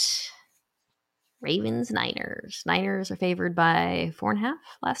event. Ravens-Niners. Niners are favored by 4.5,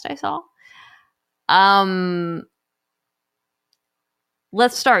 last I saw.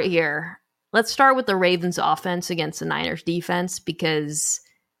 Let's start here. Let's start with the Ravens offense against the Niners defense, because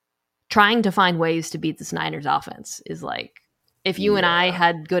trying to find ways to beat this Niners offense is like, if you and I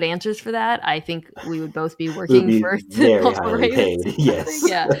had good answers for that, I think we would both be working for the Ravens. Paid. Yes.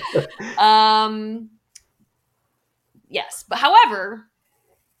 Yeah. Yes. But however,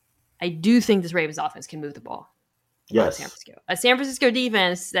 I do think this Ravens offense can move the ball. Yes. A San Francisco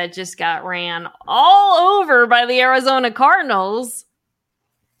defense that just got ran all over by the Arizona Cardinals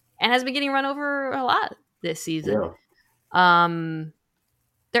and has been getting run over a lot this season. Yeah.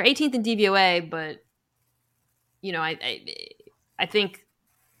 They're 18th in DVOA, but I think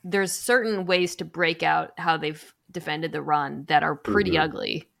there's certain ways to break out how they've defended the run that are pretty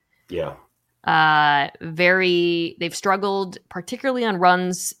ugly. Yeah. They've struggled, particularly on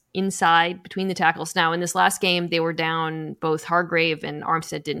runs inside between the tackles. Now, in this last game, they were down. Both Hargrave and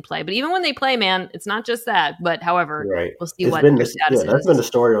Armstead didn't play. But even when they play, man, it's not just that. But however, we'll see what their status is. That's been the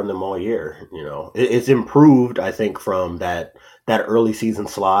story on them all year. It's improved, I think, from that early season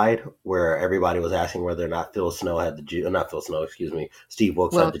slide where everybody was asking whether or not Steve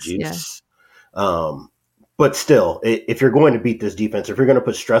Wilkes had the juice. Yeah. But still, if you're going to beat this defense, if you're going to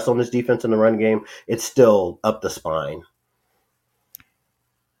put stress on this defense in the run game, it's still up the spine.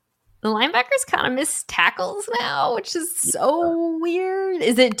 The linebackers kind of miss tackles now, which is so weird.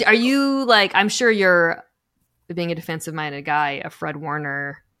 Are you like, I'm sure you're, being a defensive-minded guy, a Fred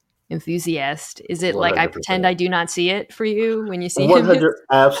Warner enthusiast. Is it 100%. Like I pretend I do not see it for you when you see him?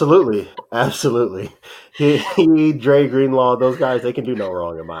 Absolutely. He, Dre Greenlaw, those guys, they can do no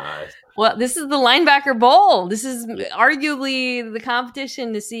wrong in my eyes. Well, this is the linebacker bowl. This is arguably the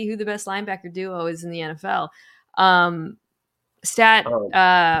competition to see who the best linebacker duo is in the NFL.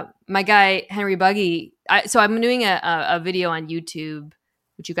 My guy, Henry Buggy. So I'm doing a video on YouTube,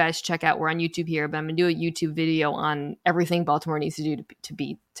 which you guys check out. We're on YouTube here, but I'm going to do a YouTube video on everything Baltimore needs to do to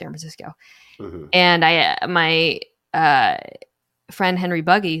beat San Francisco. Mm-hmm. And my friend Henry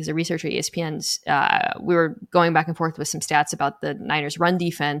Buggy, who's a researcher at ESPN's, we were going back and forth with some stats about the Niners' run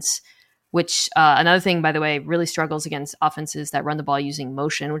defense, which another thing, by the way, really struggles against offenses that run the ball using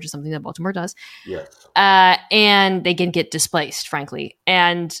motion, which is something that Baltimore does. Yes. And they can get displaced, frankly.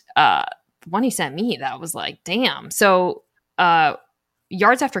 And one he sent me, that was like, damn. So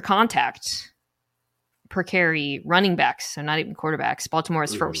yards after contact per carry, running backs, so not even quarterbacks, Baltimore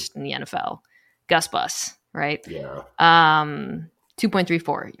is first in the NFL. Gus Bus, right? Yeah.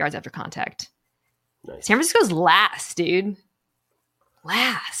 2.34 yards after contact. Nice. San Francisco's last, dude.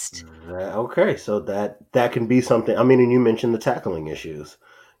 Last. Okay, so that can be something. I mean, and you mentioned the tackling issues.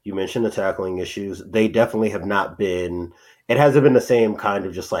 They definitely have not been. It hasn't been the same kind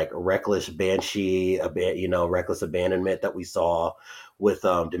of just like reckless banshee, reckless abandonment that we saw with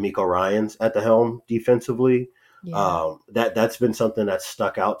D'Amico Ryans at the helm defensively. Yeah. That's been something that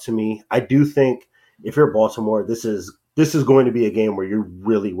stuck out to me. I do think if you're Baltimore, this is going to be a game where you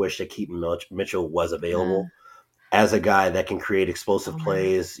really wish that Keaton Mitchell was available. As a guy that can create explosive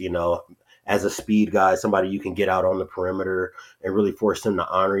plays, as a speed guy, somebody you can get out on the perimeter and really force him to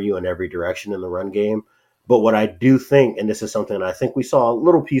honor you in every direction in the run game. But what I do think, and this is something I think we saw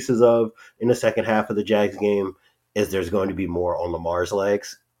little pieces of in the second half of the Jags game, is there's going to be more on Lamar's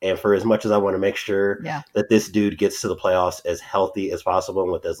legs. And for as much as I want to make sure that this dude gets to the playoffs as healthy as possible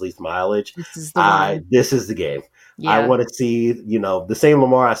and with as least mileage, this is the game. Yeah. I want to see, the same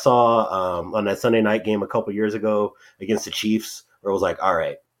Lamar I saw on that Sunday night game a couple years ago against the Chiefs, where it was like, all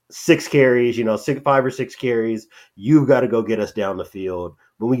right, 6 carries, 5 or 6 carries. You've got to go get us down the field.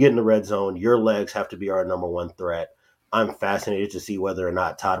 When we get in the red zone, your legs have to be our number one threat. I'm fascinated to see whether or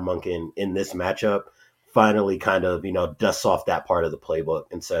not Todd Monken in this matchup finally kind of, dusts off that part of the playbook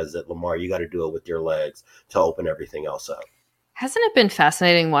and says that, Lamar, you got to do it with your legs to open everything else up. Hasn't it been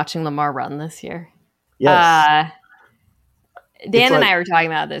fascinating watching Lamar run this year? Yes. Dan and I were talking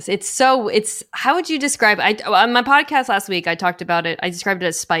about this. How would you describe it? On my podcast last week, I talked about it. I described it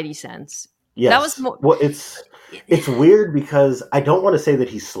as Spidey sense. Yes. That was more. Well, it's weird because I don't want to say that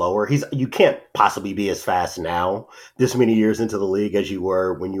he's slower. You can't possibly be as fast now, this many years into the league, as you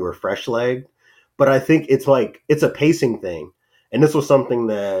were when you were fresh legged. But I think it's a pacing thing. And this was something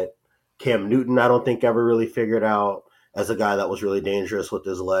that Cam Newton, I don't think, ever really figured out as a guy that was really dangerous with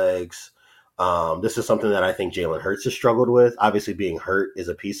his legs. This is something that I think Jalen Hurts has struggled with. Obviously, being hurt is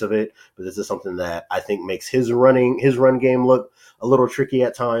a piece of it, but this is something that I think makes his run game look a little tricky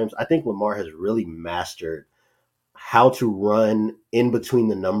at times. I think Lamar has really mastered how to run in between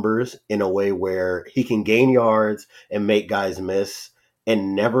the numbers in a way where he can gain yards and make guys miss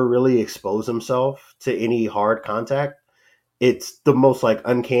and never really expose himself to any hard contact. It's the most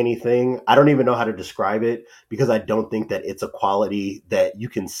uncanny thing. I don't even know how to describe it because I don't think that it's a quality that you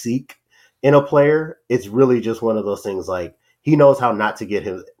can seek in a player. It's really just one of those things he knows how to not get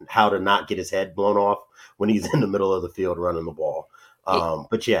his head blown off when he's in the middle of the field running the ball.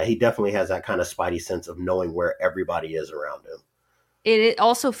 But yeah, he definitely has that kind of spidey sense of knowing where everybody is around him. It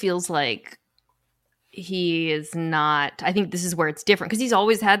also feels like he is not, I think this is where it's different because he's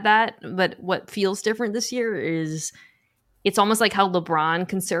always had that. But what feels different this year is it's almost like how LeBron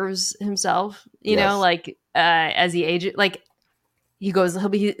conserves himself, as he ages, he'll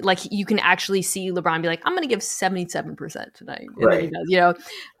be you can actually see LeBron be like, I'm going to give 77% tonight. And right. Then he does,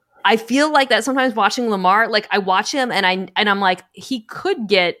 I feel like that sometimes watching Lamar, like I watch him and I'm like, he could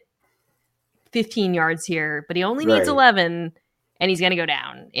get 15 yards here, but he only needs Right. 11 and he's going to go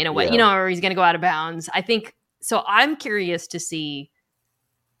down in a way, Yeah. or he's going to go out of bounds. I think so. I'm curious to see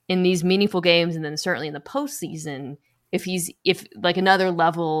in these meaningful games and then certainly in the postseason if like another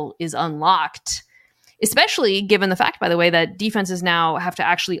level is unlocked, especially given the fact, by the way, that defenses now have to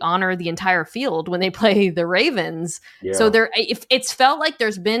actually honor the entire field when they play the Ravens. Yeah. So if it's felt like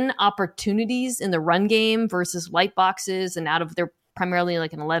there's been opportunities in the run game versus light boxes, and out of they're primarily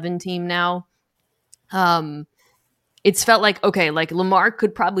like an 11 team now. It's felt like, okay, like Lamar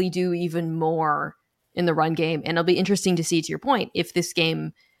could probably do even more in the run game, and it'll be interesting to see, to your point, if this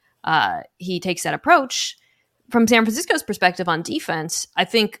game he takes that approach. From San Francisco's perspective on defense, I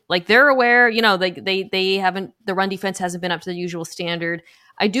think like they're aware, they haven't, the run defense hasn't been up to the usual standard.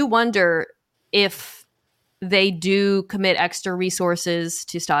 I do wonder if they do commit extra resources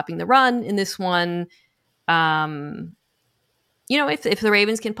to stopping the run in this one. If the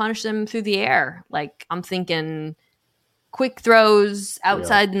Ravens can punish them through the air, like I'm thinking quick throws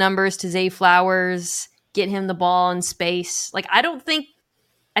outside the numbers to Zay Flowers, get him the ball in space. Like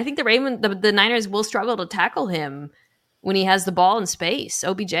I think the Niners will struggle to tackle him when he has the ball in space,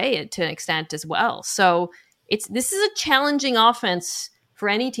 OBJ to an extent as well. So this is a challenging offense for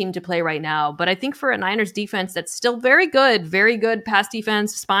any team to play right now. But I think for a Niners defense that's still very good pass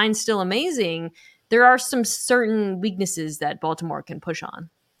defense, spine's still amazing, there are some certain weaknesses that Baltimore can push on.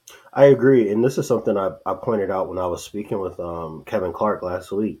 I agree. And this is something I pointed out when I was speaking with Kevin Clark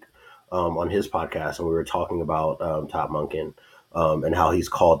last week on his podcast. And we were talking about Top Monken. And how he's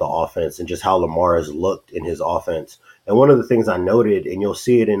called the offense and just how Lamar has looked in his offense. And one of the things I noted, and you'll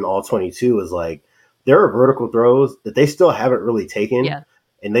see it in all 22, is like there are vertical throws that they still haven't really taken. Yeah.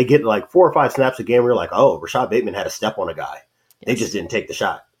 And they get like 4 or 5 snaps a game where you're like, oh, Rashad Bateman had a step on a guy. Yes. They just didn't take the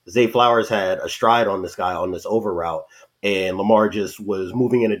shot. Zay Flowers had a stride on this guy on this over route, and Lamar just was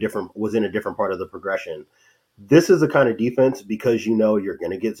moving in a different part of the progression. This is the kind of defense, because you're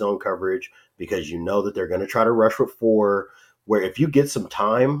going to get zone coverage, because that they're going to try to rush with 4, where if you get some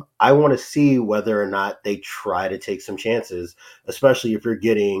time, I want to see whether or not they try to take some chances, especially if you're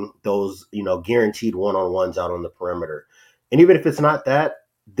getting those, guaranteed one-on-ones out on the perimeter. And even if it's not that,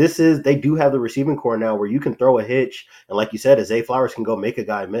 they do have the receiving core now where you can throw a hitch. And like you said, Zay Flowers can go make a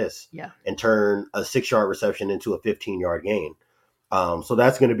guy miss and turn a 6-yard reception into a 15-yard gain. So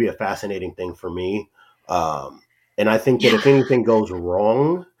that's going to be a fascinating thing for me. And I think that if anything goes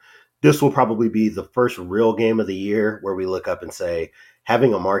wrong, this will probably be the first real game of the year where we look up and say,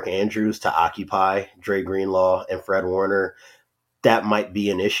 having a Mark Andrews to occupy Dre Greenlaw and Fred Warner, that might be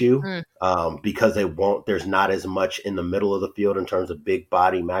an issue because there's not as much in the middle of the field in terms of big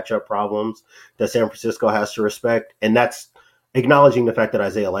body matchup problems that San Francisco has to respect. And that's acknowledging the fact that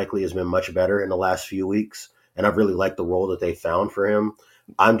Isaiah Likely has been much better in the last few weeks. And I've really liked the role that they found for him.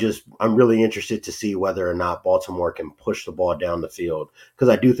 I'm really interested to see whether or not Baltimore can push the ball down the field, because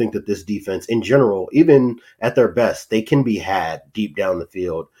I do think that this defense in general, even at their best, they can be had deep down the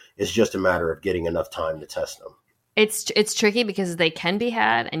field. It's just a matter of getting enough time to test them. It's tricky because they can be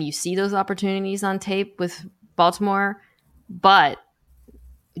had, and you see those opportunities on tape with Baltimore, but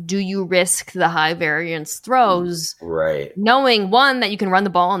do you risk the high variance throws? Right. Knowing, one, that you can run the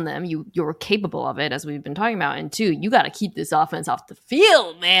ball on them, you're capable of it, as we've been talking about, and 2, you got to keep this offense off the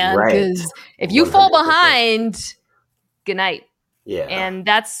field, man, because if you 100%. Fall behind, good night. Yeah. And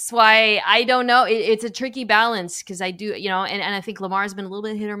that's why I don't know. It's a tricky balance, because I do, and I think Lamar's been a little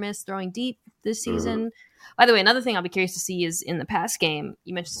bit hit or miss throwing deep this season. By the way, another thing I'll be curious to see is in the pass game,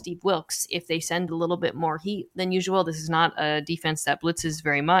 you mentioned Steve Wilkes, if they send a little bit more heat than usual. This is not a defense that blitzes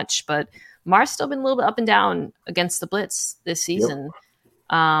very much, but Lamar's still been a little bit up and down against the blitz this season.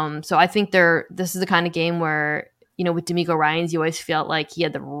 Yep. So I think this is the kind of game where, with D'Amico Ryans, you always felt like he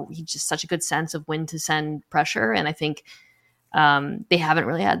just such a good sense of when to send pressure. And I think they haven't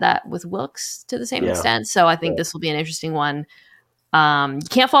really had that with Wilkes to the same extent. So I think this will be an interesting one. You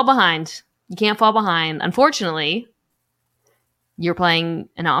can't fall behind. Unfortunately, you're playing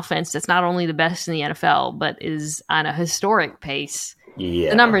an offense that's not only the best in the NFL, but is on a historic pace. Yeah.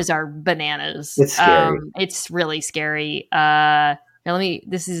 The numbers are bananas. It's scary. It's really scary.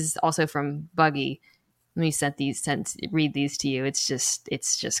 This is also from Buggy. Let me read these to you. It's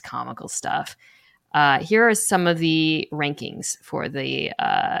just comical stuff. Here are some of the rankings for the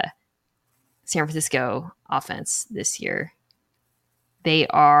San Francisco offense this year. They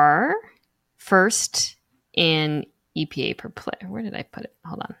are first in EPA per play. Where did I put it?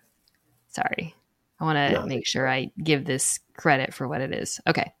 Hold on. Sorry. I want to make sure I give this credit for what it is.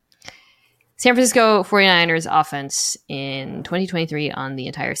 Okay. San Francisco 49ers offense in 2023 on the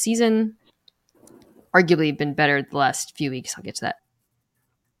entire season. Arguably been better the last few weeks. I'll get to that.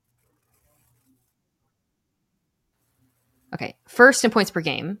 Okay. First in points per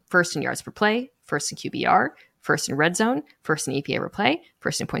game, first in yards per play, first in QBR, first in red zone, first in EPA per play,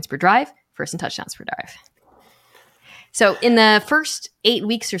 first in points per drive, first in touchdowns per drive. So in the first 8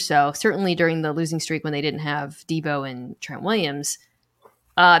 weeks or so, certainly during the losing streak when they didn't have Debo and Trent Williams,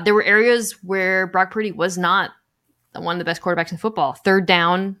 there were areas where Brock Purdy was not one of the best quarterbacks in football. Third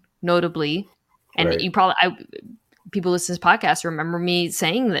down, notably. And Right. you probably, people listen to this podcast remember me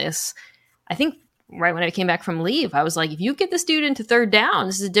saying this. I think right when I came back from leave, I was like, if you get this dude into third down,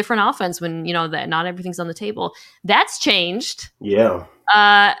 this is a different offense when, that not everything's on the table. That's changed. Yeah.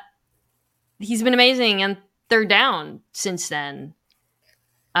 He's been amazing on third down since then.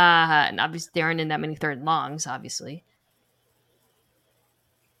 And obviously there aren't in that many third and longs, obviously.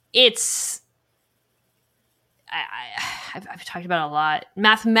 I've talked about it a lot.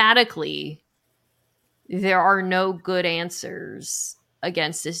 Mathematically, there are no good answers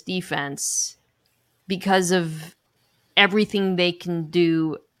against this defense because of everything they can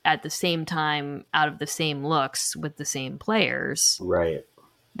do at the same time out of the same looks with the same players. Right.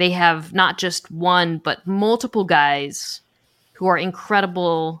 They have not just one, but multiple guys who are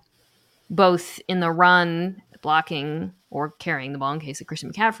incredible both in the run, blocking, or carrying the ball in case of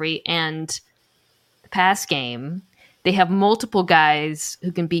Christian McCaffrey, and the pass game. They have multiple guys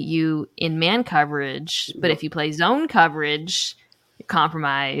who can beat you in man coverage, but if you play zone coverage, you're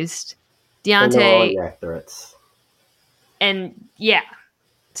compromised. And they're all Deontay, yak threats. and yeah.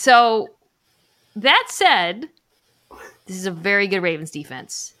 So that said, this is a very good Ravens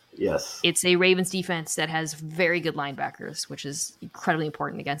defense. Yes. It's a Ravens defense that has very good linebackers, which is incredibly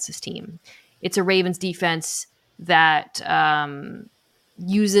important against this team. It's a Ravens defense that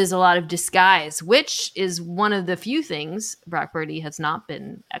uses a lot of disguise, which is one of the few things Brock Purdy has not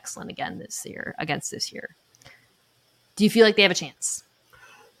been excellent against this year. Do you feel like they have a chance?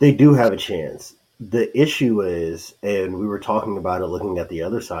 They do have a chance. The issue is, and we were talking about it looking at the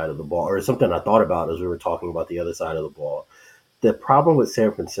other side of the ball, or something I thought about as we were talking about the other side of the ball. The problem with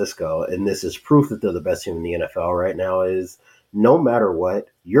San Francisco, and this is proof that they're the best team in the NFL right now, is no matter what,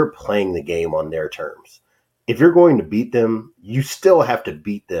 you're playing the game on their terms. If you're going to beat them, you still have to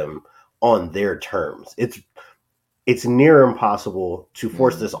beat them on their terms. It's near impossible to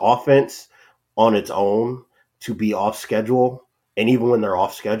force this offense on its own to be off schedule. And even when they're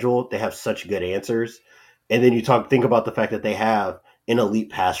off schedule, they have such good answers. And then think about the fact that they have an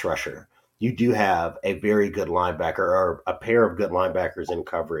elite pass rusher. You do have a very good linebacker or a pair of good linebackers in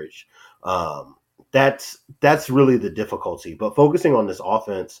coverage. That's really the difficulty. But focusing on this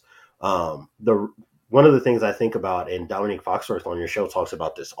offense, one of the things I think about, and Dominique Foxworth on your show talks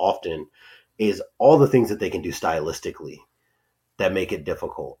about this often, is all the things that they can do stylistically that make it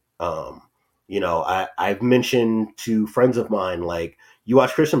difficult. I've mentioned to friends of mine, like, you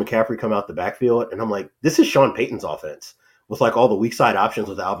watch Christian McCaffrey come out the backfield, and I'm like, this is Sean Payton's offense with like all the weak side options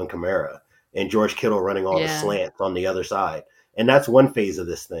with Alvin Kamara and George Kittle running all the slants on the other side. And that's one phase of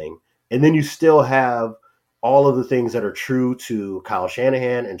this thing. And then you still have all of the things that are true to Kyle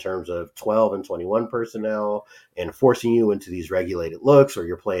Shanahan in terms of 12 and 21 personnel and forcing you into these regulated looks, or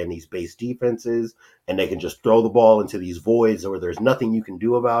you're playing these base defenses and they can just throw the ball into these voids where there's nothing you can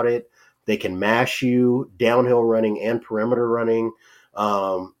do about it. They can mash you downhill running and perimeter running.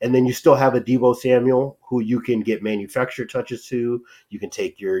 And then you still have a Deebo Samuel who you can get manufactured touches to. You can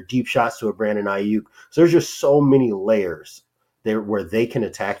take your deep shots to a Brandon Ayuk. So there's just so many layers there where they can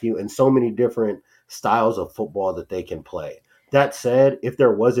attack you and so many different styles of football that they can play. That said, if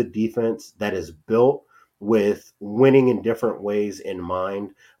there was a defense that is built with winning in different ways in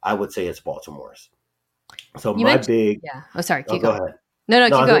mind, I would say it's Baltimore's. So Keep go going. ahead. No,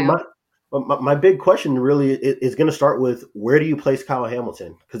 keep going. My big question really is going to start with, where do you place Kyle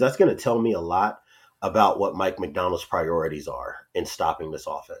Hamilton? Because that's going to tell me a lot about what Mike McDonald's priorities are in stopping this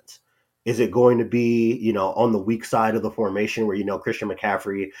offense. Is it going to be, on the weak side of the formation where, Christian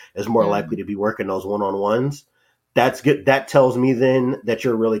McCaffrey is more likely to be working those one-on-ones? That's good. That tells me then that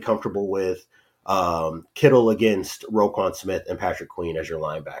you're really comfortable with Kittle against Roquan Smith and Patrick Queen as your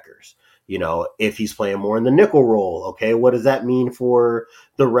linebackers. If he's playing more in the nickel role, okay, what does that mean for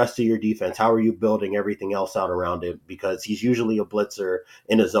the rest of your defense? How are you building everything else out around it? Because he's usually a blitzer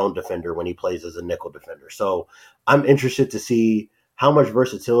and a zone defender when he plays as a nickel defender. So I'm interested to see how much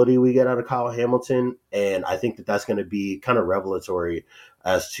versatility we get out of Kyle Hamilton. And I think that that's going to be kind of revelatory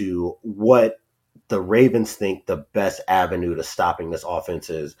as to what the Ravens think the best avenue to stopping this offense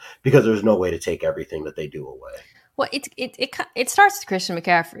is, because there's no way to take everything that they do away. Well, it starts with Christian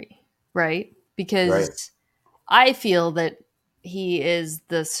McCaffrey. right? Right. Because I feel that he is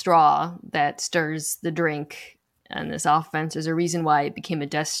the straw that stirs the drink, and this offense is a reason why it became a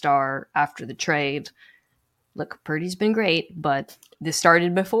Death Star after the trade. Look, Purdy's been great, but this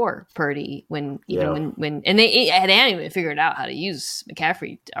started before Purdy when they hadn't even figured out how to use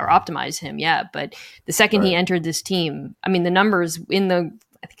McCaffrey or optimize him yet. But the second he entered this team, I mean, the numbers in the,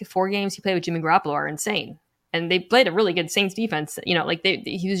 I think 4 games he played with Jimmy Garoppolo are insane. And they played a really good Saints defense. You know, like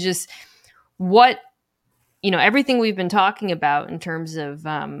he was just what, you know, everything we've been talking about in terms of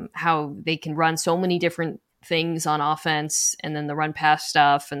how they can run so many different things on offense, and then the run pass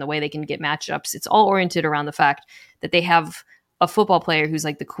stuff and the way they can get matchups. It's all oriented around the fact that they have a football player who's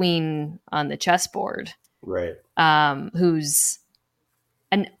like the queen on the chessboard, Right. Who's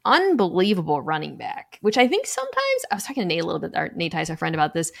an unbelievable running back, which I think sometimes, I was talking to Nate a little bit, Nate Tice, our friend,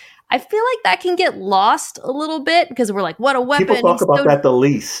 about this. I feel like that can get lost a little bit because we're like, what a weapon. People talk about that the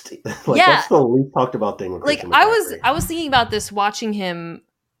least. That's the least talked about thing with Christian McCaffrey. I was thinking about this watching him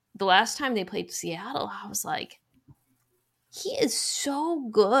the last time they played Seattle. I was like, he is so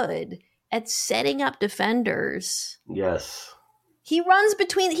good at setting up defenders. Yes. He's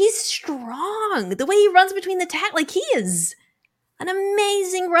strong. The way he runs between the like, he is an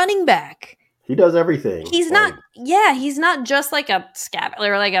amazing running back. He does everything. He's not just like a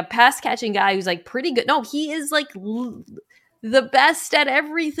or like a pass catching guy who's like pretty good. No, he is like the best at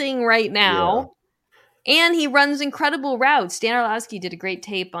everything right now. Yeah. And he runs incredible routes. Dan Orlovsky did a great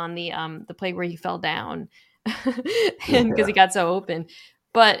tape on the play where he fell down and because he got so open.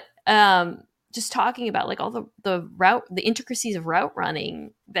 But just talking about like all the intricacies of route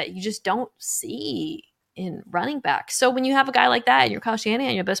running that you just don't see in running back. So when you have a guy like that and you're Kyle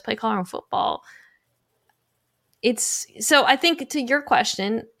Shanahan, your best play caller in football, so I think to your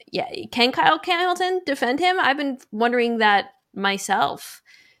question, can Kyle Hamilton defend him? I've been wondering that myself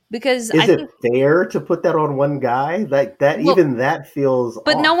because is it fair to put that on one guy? Like that, even that feels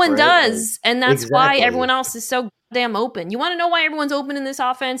but off, no one right? does. And that's why everyone else is so damn open. You want to know why everyone's open in this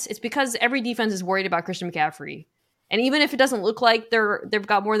offense? It's because every defense is worried about Christian McCaffrey. And even if it doesn't look like they've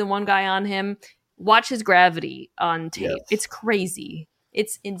got more than one guy on him, watch his gravity on tape. Yes. It's crazy.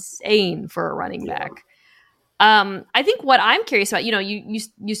 It's insane for a running back. I think what I'm curious about,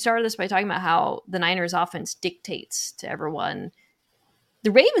 you started this by talking about how the Niners offense dictates to everyone.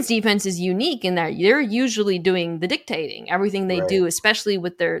 The Ravens defense is unique in that they're usually doing the dictating, everything they do, especially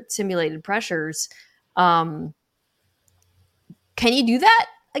with their simulated pressures. Can you do that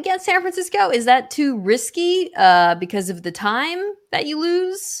against San Francisco? Is that too risky because of the time that you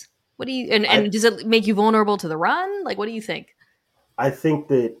lose? What do you and does it make you vulnerable to the run? Like, what do you think? I think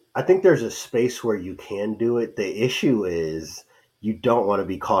there's a space where you can do it. The issue is you don't want to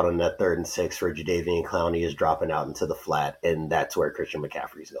be caught on that 3rd and 6 where Jadeveon Clowney is dropping out into the flat, and that's where Christian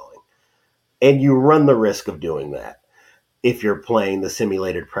McCaffrey's going. And you run the risk of doing that if you're playing the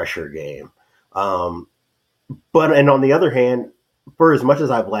simulated pressure game. And on the other hand, for as much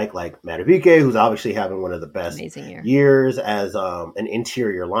as I've liked like Madubuike, who's obviously having one of the best years as an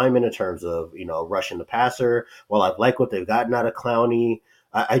interior lineman in terms of, rushing the passer, while I've liked what they've gotten out of Clowney,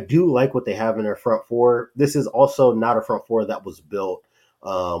 I do like what they have in their front four. This is also not a front four that was built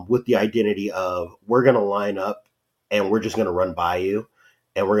with the identity of we're going to line up and we're just going to run by you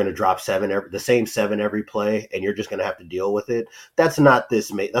and we're going to drop the same 7 every play, and you're just going to have to deal with it. That's not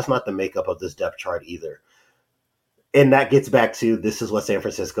the makeup of this depth chart either. And that gets back to this is what San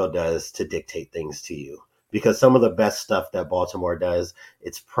Francisco does to dictate things to you. Because some of the best stuff that Baltimore does,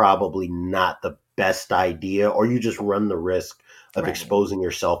 it's probably not the best idea, or you just run the risk of exposing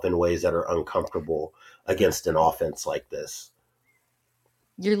yourself in ways that are uncomfortable against an offense like this.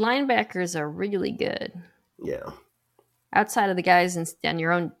 Your linebackers are really good. Yeah. Outside of the guys in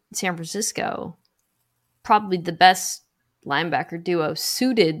your own San Francisco, probably the best linebacker duo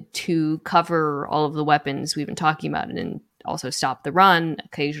suited to cover all of the weapons we've been talking about and also stop the run,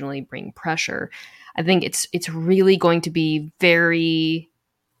 occasionally bring pressure. I think it's really going to be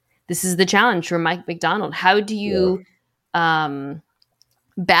this is the challenge for Mike Macdonald. How do you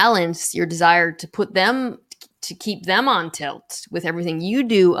balance your desire to keep them on tilt with everything you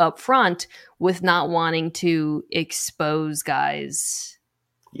do up front with not wanting to expose guys?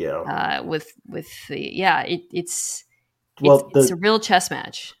 Yeah. It's a real chess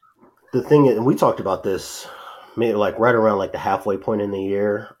match. The thing is, and we talked about this maybe like right around like the halfway point in the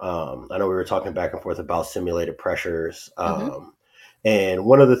year. I know we were talking back and forth about simulated pressures. And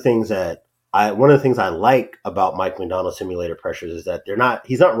one of the things I like about Mike Macdonald's simulated pressures is that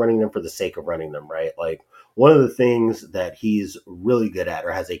he's not running them for the sake of running them, right? Like one of the things that he's really good at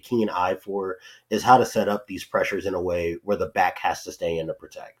or has a keen eye for is how to set up these pressures in a way where the back has to stay in to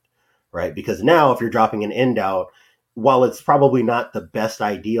protect. right? Because now if you're dropping an end out, while it's probably not the best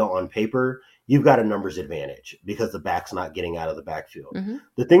idea on paper, you've got a numbers advantage because the back's not getting out of the backfield. Mm-hmm.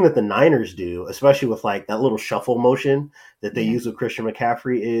 The thing that the Niners do, especially with like that little shuffle motion that they use with Christian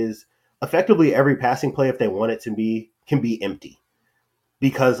McCaffrey, is effectively every passing play, if they want it to be, can be empty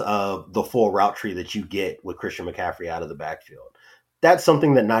because of the full route tree that you get with Christian McCaffrey out of the backfield. That's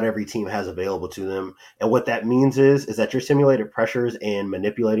something that not every team has available to them. And what that means is that your simulated pressures and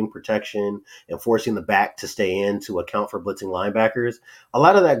manipulating protection and forcing the back to stay in to account for blitzing linebackers, a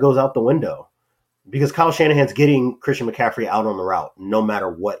lot of that goes out the window because Kyle Shanahan's getting Christian McCaffrey out on the route no matter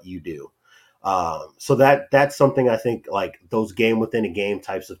what you do. So that's something I think, like those game within a game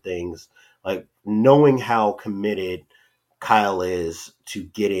types of things, like knowing how committed Kyle is to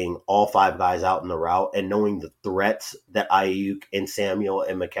getting all five guys out in the route and knowing the threats that Ayuk and Samuel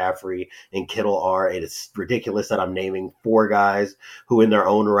and McCaffrey and Kittle are. It is ridiculous that I'm naming four guys who in their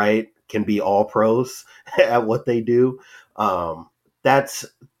own right can be all pros at what they do.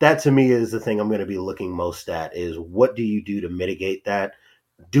 That to me is the thing I'm going to be looking most at is what do you do to mitigate that?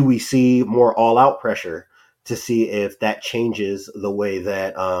 Do we see more all out pressure to see if that changes the way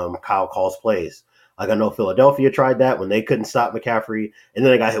that Kyle calls plays? Like I know Philadelphia tried that when they couldn't stop McCaffrey, and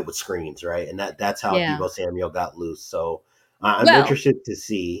then they got hit with screens, right? And that's how Deebo Samuel got loose. So I'm interested to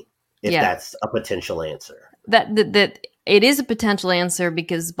see if that's a potential answer. That it is a potential answer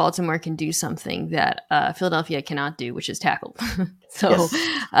because Baltimore can do something that Philadelphia cannot do, which is tackle. So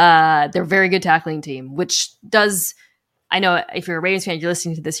they're a very good tackling team, which does. I know if you're a Ravens fan, you're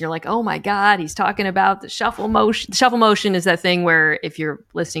listening to this, you're like, oh my God, he's talking about the shuffle motion. The shuffle motion is that thing where if you're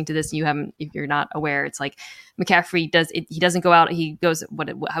listening to this and if you're not aware, it's like McCaffrey he doesn't go out. He goes,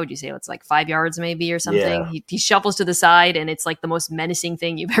 how would you say? It's like 5 yards maybe or something. Yeah. He shuffles to the side and it's like the most menacing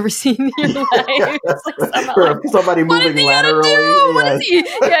thing you've ever seen in your life. It's like somebody moving laterally. What is he?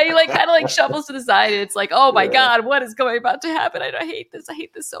 Yeah, he like kind of like shuffles to the side and it's like, oh my God, what is about to happen? I hate this. I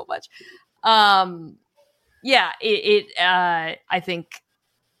hate this so much. Yeah, I think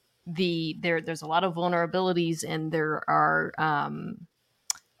there's a lot of vulnerabilities and there are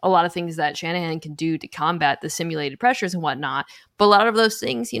a lot of things that Shanahan can do to combat the simulated pressures and whatnot. But a lot of those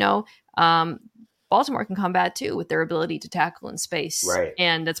things, Baltimore can combat too with their ability to tackle in space. Right.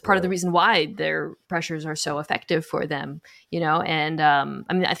 And that's part of the reason why their pressures are so effective for them, And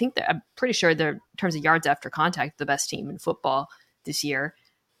I think I'm pretty sure they're, in terms of yards after contact, the best team in football this year.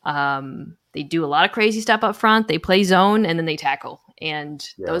 They do a lot of crazy stuff up front. They play zone and then they tackle. And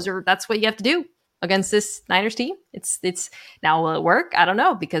that's what you have to do against this Niners team. It's now, will it work? I don't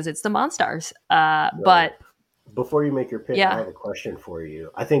know because it's the Monstars. But before you make your pick, I have a question for you.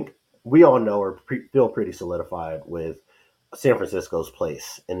 I think we all know or feel pretty solidified with San Francisco's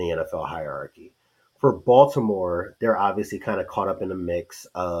place in the NFL hierarchy. For Baltimore, they're obviously kind of caught up in the mix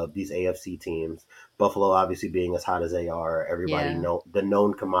of these AFC teams. Buffalo obviously being as hot as they are. Everybody know the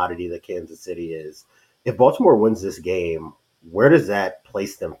known commodity that Kansas City is. If Baltimore wins this game, where does that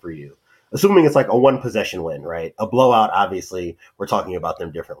place them for you? Assuming it's like a one-possession win, right? A blowout, obviously, we're talking about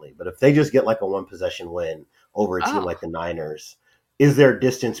them differently. But if they just get like a one-possession win over a team like the Niners, is there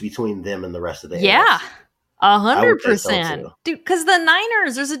distance between them and the rest of the AFC? 100%. Dude, because the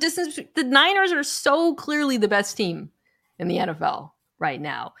Niners, there's a distance. The Niners are so clearly the best team in the NFL right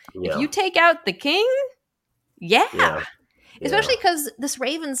now. Yeah. If you take out the King, especially because this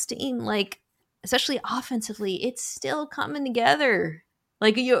Ravens team, like, especially offensively, it's still coming together.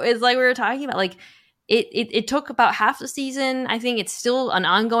 Like it's like we were talking about. Like it took about half the season. I think it's still an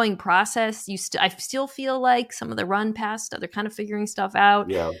ongoing process. I still feel like some of the run pass stuff, they're kind of figuring stuff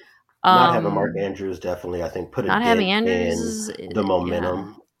out. Yeah. Not having Mark Andrews definitely, I think, put a dent in the momentum.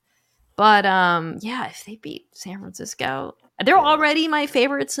 Yeah. But if they beat San Francisco, they're already my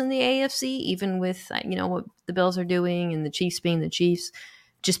favorites in the AFC, even with what the Bills are doing and the Chiefs being the Chiefs,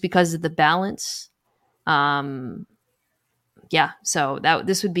 just because of the balance. So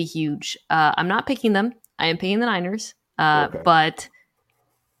this would be huge. I'm not picking them. I am picking the Niners. But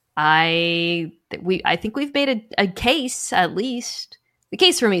I think we've made a case at least. The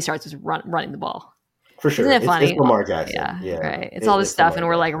case for me starts with running the ball. For sure. Isn't it funny? It's Lamar Jackson. Yeah, right. It's all this stuff, and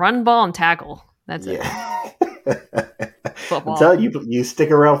we're like, run ball and tackle. That's it. Football. I'm telling you, you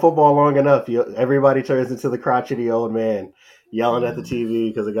stick around football long enough, everybody turns into the crotchety old man yelling at the TV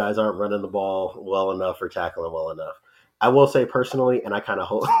because the guys aren't running the ball well enough or tackling well enough. I will say personally, and I kind of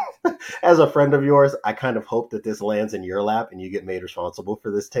hope, as a friend of yours, I kind of hope that this lands in your lap and you get made responsible for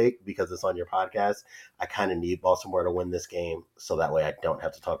this take because it's on your podcast. I kind of need Baltimore to win this game so that way I don't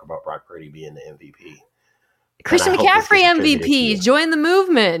have to talk about Brock Purdy being the MVP. Christian McCaffrey MVP. Join the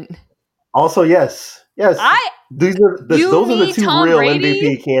movement. Also, yes, Yes, those are the two Tom real Brady?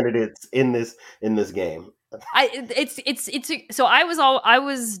 MVP candidates in this game. So I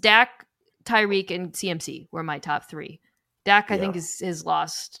was Dak, Tyreek, and CMC were my top three. Dak, I think, is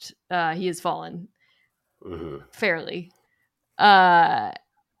lost. He has fallen fairly.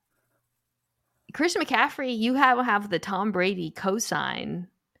 Christian McCaffrey, you have the Tom Brady cosign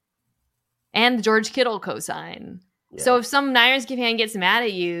and the George Kittle cosign. Yeah. So if some Niners fan gets mad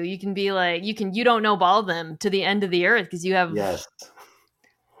at you, you can be like, you don't know ball them to the end of the earth because you have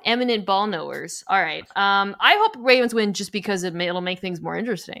eminent ball knowers. All right. I hope Ravens win just because it'll make things more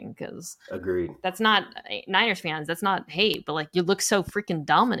interesting. Because agreed. That's not Niners fans. That's not hate, but like you look so freaking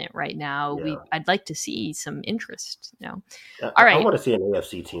dominant right now. Yeah. I'd like to see some interest. All right. I want to see an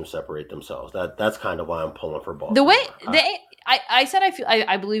AFC team separate themselves. That's kind of why I'm pulling for Baltimore. The way I said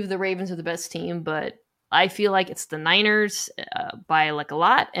I believe the Ravens are the best team, but I feel like it's the Niners by like a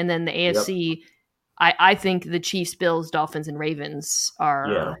lot, and then the AFC. Yep. I think the Chiefs, Bills, Dolphins, and Ravens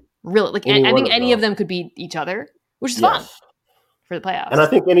are really like. I think any of them could beat each other, which is fun for the playoffs. And I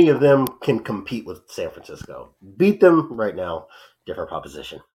think any of them can compete with San Francisco. Beat them right now, different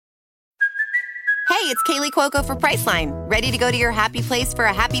proposition. Hey, it's Kaylee Cuoco for Priceline. Ready to go to your happy place for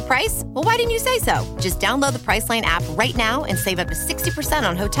a happy price? Well, why didn't you say so? Just download the Priceline app right now and save up to 60%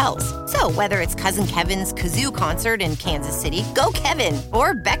 on hotels. So whether it's Cousin Kevin's Kazoo Concert in Kansas City, go Kevin,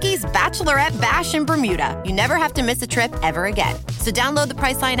 or Becky's Bachelorette Bash in Bermuda, you never have to miss a trip ever again. So download the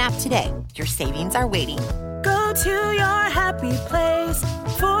Priceline app today. Your savings are waiting. Go to your happy place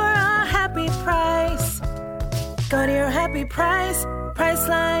for a happy price. Go to your happy price,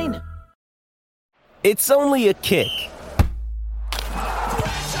 Priceline. It's only a kick,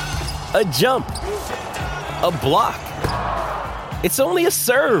 a jump, a block. It's only a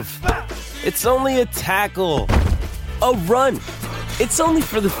serve. It's only a tackle, a run. It's only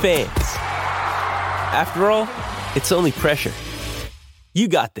for the fans. After all, it's only pressure. You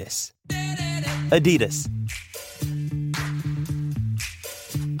got this. Adidas.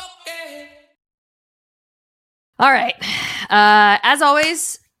 All right. As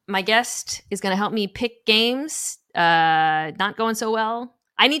always, my guest is going to help me pick games. Not going so well.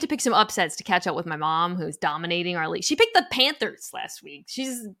 I need to pick some upsets to catch up with my mom, who's dominating our league. She picked the Panthers last week.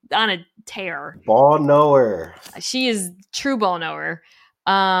 She's on a tear. Ball knower. She is true ball knower.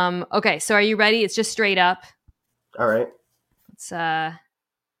 Okay, so are you ready? It's just straight up. All right. It's all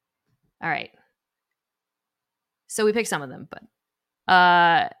right. So we picked some of them, but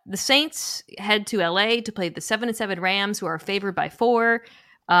the Saints head to LA to play the 7-7 Rams, who are favored by 4.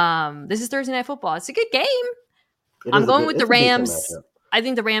 This is Thursday Night Football. It's a good game. I'm going with the Rams. I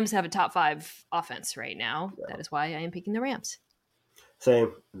think the Rams have a top 5 offense right now. Yeah. That is why I am picking the Rams.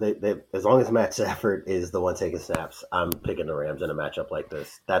 Same. They as long as Matt Stafford is the one taking snaps, I'm picking the Rams in a matchup like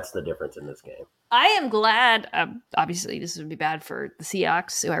this. That's the difference in this game. I am glad. Obviously, this would be bad for the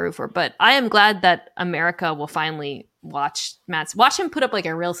Seahawks, who I root for, but I am glad that America will finally watch him put up like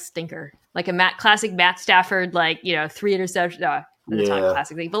a real stinker, like a classic Matt Stafford, 3 interceptions. It's not a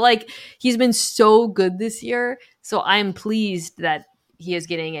classic thing, but like he's been so good this year. So I'm pleased that he is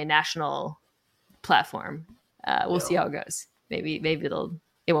getting a national platform. We'll see how it goes. Maybe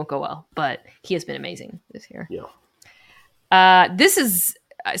it won't go well, but he has been amazing this year. Yeah. This is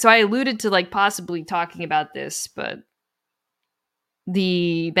so I alluded to like possibly talking about this, but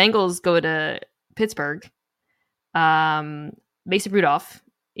the Bengals go to Pittsburgh. Mason Rudolph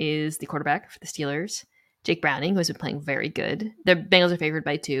is the quarterback for the Steelers. Jake Browning, who has been playing very good. The Bengals are favored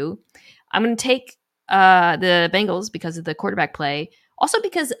by 2. I'm going to take the Bengals because of the quarterback play. Also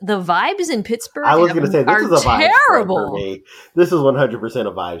because the vibes in Pittsburgh I was going to say, this is a vibes terrible. Play for me. This is 100%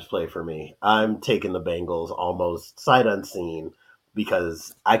 a vibes play for me. I'm taking the Bengals almost sight unseen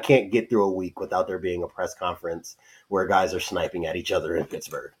because I can't get through a week without there being a press conference where guys are sniping at each other in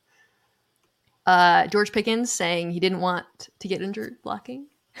Pittsburgh. George Pickens saying he didn't want to get injured blocking.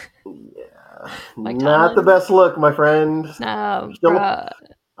 Yeah. Not the best look, my friend. No,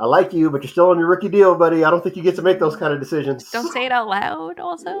 I like you, but you're still on your rookie deal, buddy. I don't think you get to make those kind of decisions. Don't say it out loud,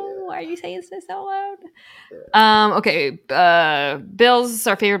 also. Why are you saying this out loud? Yeah. Okay. Bills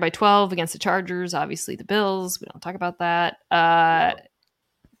are favored by 12 against the Chargers. Obviously, the Bills. We don't talk about that.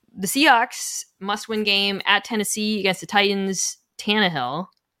 The Seahawks must-win game at Tennessee against the Titans. Tannehill.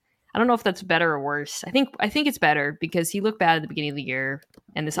 I don't know if that's better or worse. I think it's better because he looked bad at the beginning of the year,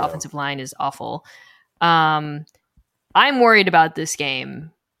 and this offensive line is awful. I'm worried about this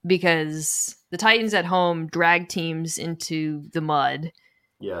game because the Titans at home drag teams into the mud.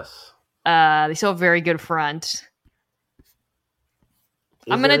 Yes. They still have a very good front.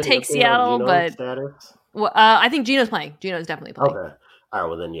 I'm going to take Seattle, but I think Geno's playing. Geno's definitely playing. Okay. All right,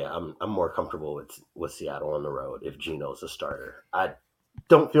 well then, yeah, I'm more comfortable with Seattle on the road if Geno's a starter. I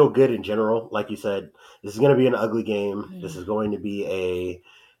don't feel good in general. Like you said, this is going to be an ugly game. This is going to be a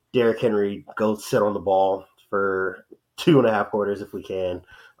Derrick Henry go sit on the ball for 2.5 quarters if we can.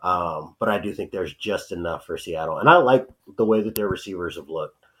 But I do think there's just enough for Seattle, and I like the way that their receivers have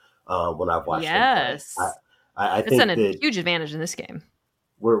looked when I've watched them play. Yes. I It's think a that huge advantage in this game.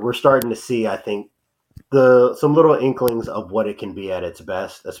 we're starting to see, I think, some little inklings of what it can be at its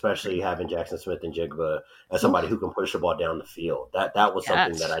best, especially having Jackson Smith and Jigba as somebody who can push the ball down the field. That was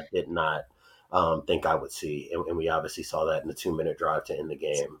something that I did not think I would see, and we obviously saw that in the 2-minute drive to end the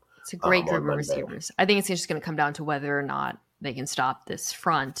game. It's a great group of Monday. receivers. I think it's just going to come down to whether or not they can stop this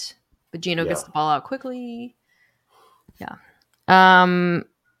front. But Geno gets the ball out quickly. Yeah.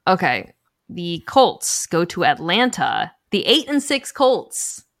 Okay. The Colts go to Atlanta. The 8-6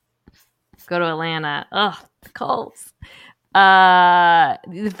 Colts go to Atlanta. Ugh, the Colts.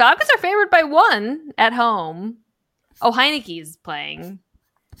 The Falcons are favored by 1 at home. Oh, Heineke is playing.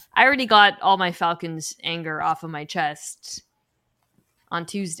 I already got all my Falcons anger off of my chest on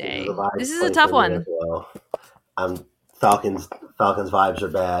Tuesday. This is a tough one. Well. Falcons vibes are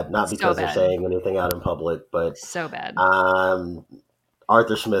bad, not because they're saying anything out in public, but so bad.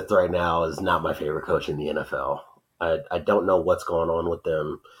 Arthur Smith right now is not my favorite coach in the NFL. I don't know what's going on with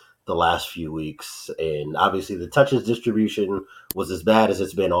them the last few weeks, and obviously the touches distribution was as bad as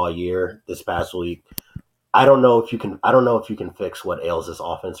it's been all year this past week. I don't know if you can fix what ails this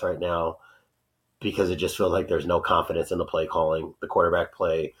offense right now, because it just feels like there's no confidence in the play calling. The quarterback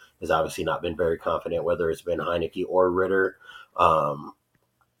play has obviously not been very confident, whether it's been Heineke or Ritter.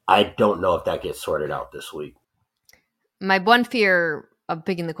 I don't know if that gets sorted out this week. My one fear of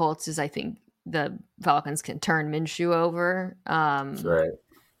picking the Colts is I think the Falcons can turn Minshew over. Right.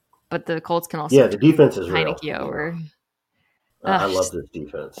 But the Colts can also the defense is Heineke real. over. I love this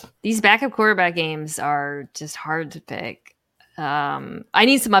defense. These backup quarterback games are just hard to pick. I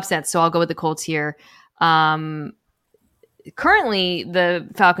need some upsets, so I'll go with the Colts here. Currently,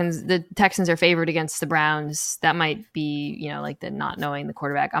 the Texans are favored against the Browns. That might be, like the not knowing the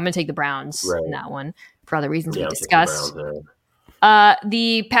quarterback. I'm going to take the Browns in that one for other reasons we discussed.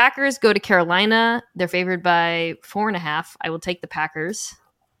 The Packers go to Carolina. They're favored by 4.5. I will take the Packers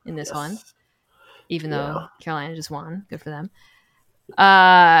in this one, even though Carolina just won. Good for them.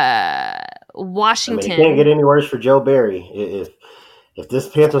 Washington. It can't get any worse for Joe Barry. If this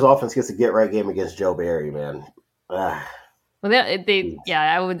Panthers offense gets a get right game against Joe Barry, man. Well, it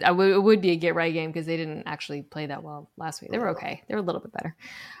would be a get right game because they didn't actually play that well last week. They were okay. They were a little bit better.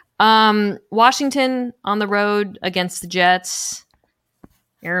 Washington on the road against the Jets.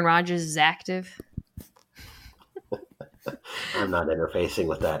 Aaron Rodgers is active. I'm not interfacing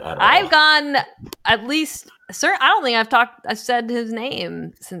with that at all. I've gone at least, sir. I don't think I've said his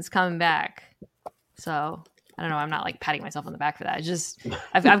name since coming back. So I don't know. I'm not like patting myself on the back for that.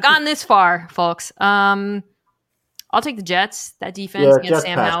 I've gotten this far, folks. I'll take the Jets. That defense against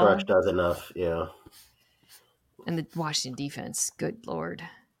Sam pass Howell. Rush does enough. Yeah. And the Washington defense. Good Lord.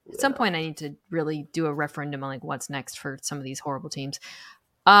 At some point, I need to really do a referendum on like what's next for some of these horrible teams.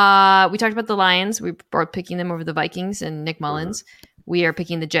 We talked about the Lions. We were picking them over the Vikings and Nick Mullins. We are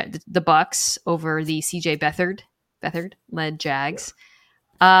picking the Bucks over the CJ Beathard led Jags.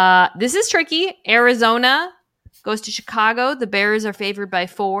 This is tricky. Arizona goes to Chicago. The Bears are favored by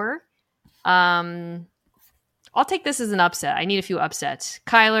 4. I'll take this as an upset. I need a few upsets.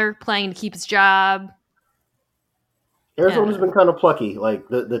 Kyler playing to keep his job. Arizona's been kind of plucky. Like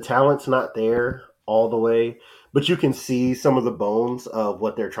the talent's not there all the way, but you can see some of the bones of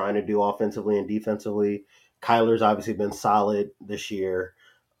what they're trying to do offensively and defensively. Kyler's obviously been solid this year.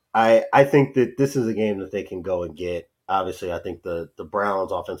 I think that this is a game that they can go and get. Obviously, I think the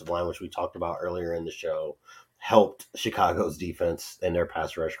Browns offensive line, which we talked about earlier in the show, helped Chicago's defense and their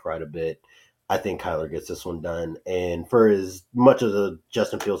pass rush quite a bit. I think Kyler gets this one done. And for as much of a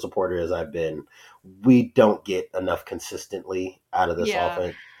Justin Fields supporter as I've been, we don't get enough consistently out of this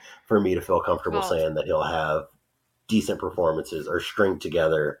offense for me to feel comfortable saying that he'll have decent performances or string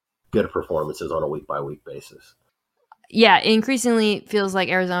together good performances on a week-by-week basis. Yeah, it increasingly feels like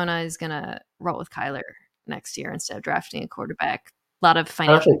Arizona is going to roll with Kyler next year instead of drafting a quarterback. A lot of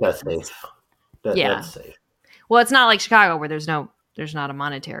financial. I think that's safe. That's safe. Well, it's not like Chicago where there's not a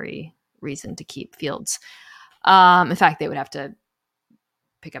monetary reason to keep Fields. In fact, they would have to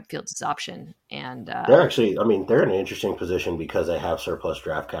pick up Fields' option. And they're actually, they're in an interesting position because they have surplus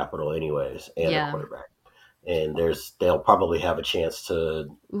draft capital anyways and a quarterback. And they'll probably have a chance to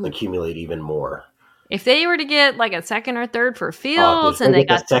accumulate even more. If they were to get like a second or third for Oh, Fields, dude, and they they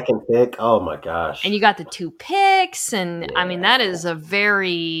get got the second pick. Oh my gosh. and you got the 2 picks, and I mean Yeah. that is a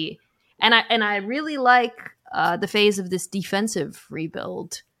very and I really like the phase of this defensive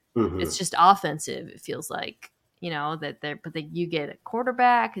rebuild. Mhm. It's just offensive. It feels like, you get a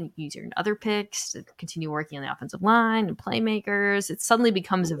quarterback and you can use your other picks to continue working on the offensive line and playmakers. It suddenly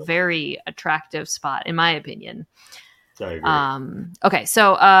becomes a very attractive spot, in my opinion. I agree. Okay,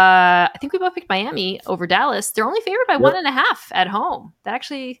 so I think we both picked Miami over Dallas. They're only favored by 1.5 at home. That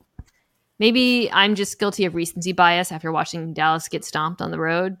actually, maybe I'm just guilty of recency bias after watching Dallas get stomped on the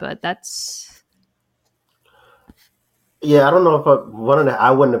road, but that's... Yeah, I don't know if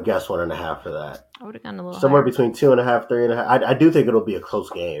I wouldn't have guessed 1.5 for that. I would have gone a little Somewhere higher. between 2.5, 3.5. I do think it'll be a close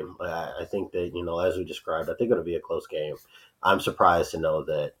game. I think that, as we described, I think it'll be a close game. I'm surprised to know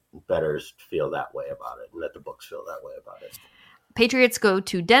that bettors feel that way about it and that the books feel that way about it. Patriots go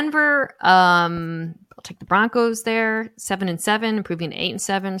to Denver. I'll take the Broncos there. 7-7, improving to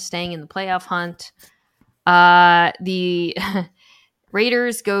 8-7, staying in the playoff hunt. The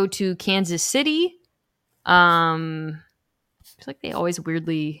Raiders go to Kansas City. I feel like they always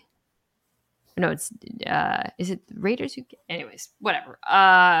weirdly... No, it's is it Raiders who... Anyways, whatever.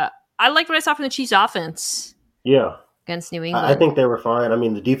 I liked what I saw from the Chiefs offense. Yeah. Against New England. I think they were fine. I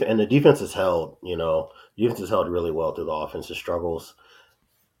mean, the defense has held, defense has held really well through the offensive struggles.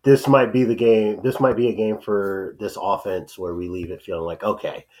 This might be the game. This might be a game for this offense where we leave it feeling like,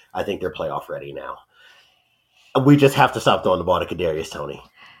 okay, I think they're playoff ready now. We just have to stop throwing the ball to Kadarius Toney.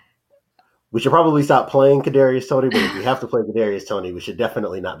 We should probably stop playing Kadarius Toney, but if we have to play Kadarius Toney, we should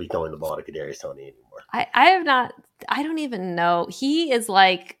definitely not be throwing the ball to Kadarius Toney anymore. I don't even know. He is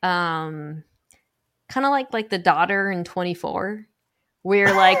like kind of like the daughter in 24.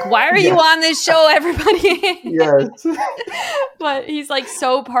 We're like, why are you on this show, everybody? Yes. But he's like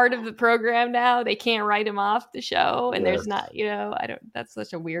so part of the program now. They can't write him off the show. And there's not, that's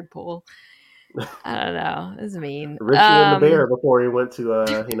such a weird pull. I don't know. It's mean. Richie and the Bear before he went to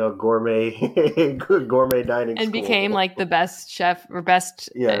gourmet dining and school. Became like the best chef or best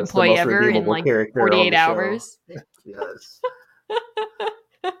yes, employee ever in like 48 hours. Yes.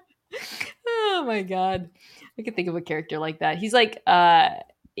 Oh my god. I could think of a character like that. He's like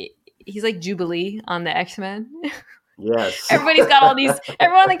Jubilee on the X-Men. Yes. Everybody's got all these.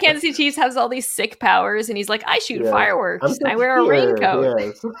 Everyone in the Kansas City Chiefs has all these sick powers, and he's like, I shoot fireworks. And I wear a raincoat.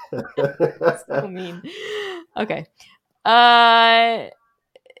 Yes. So mean. Okay.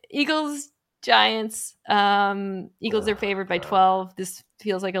 Eagles, Giants. Eagles are favored by 12. This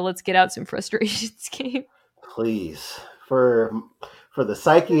feels like a let's get out some frustrations game. Please, for the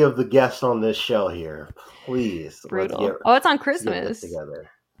psyche of the guests on this show here, please. Brutal. It's on Christmas.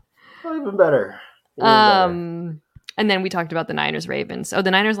 Together. Oh, even better. And then we talked about the Niners Ravens. Oh, the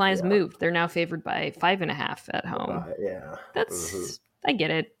Niners line has moved. They're now favored by 5.5 at home. Yeah. That's I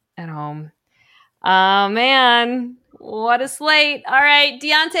get it at home. Oh man, what a slate. All right,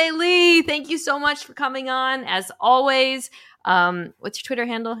 Deontay Lee, thank you so much for coming on. As always. What's your Twitter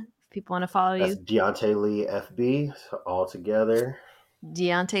handle? If people want to follow you. That's Deontay Lee FB, all together.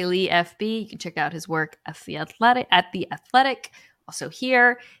 Deontay Lee FB. You can check out his work at the Athletic. Also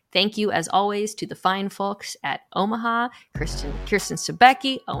here. Thank you, as always, to the fine folks at Omaha, Kirsten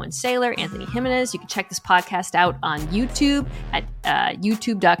Sebecki, Owen Saylor, Anthony Jimenez. You can check this podcast out on YouTube at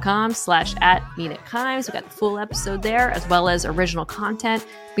youtube.com/@MeetAtKimes. We've got the full episode there, as well as original content.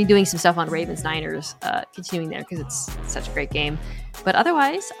 Been doing some stuff on Ravens-Niners, continuing there because it's such a great game. But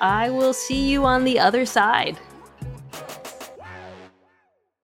otherwise, I will see you on the other side.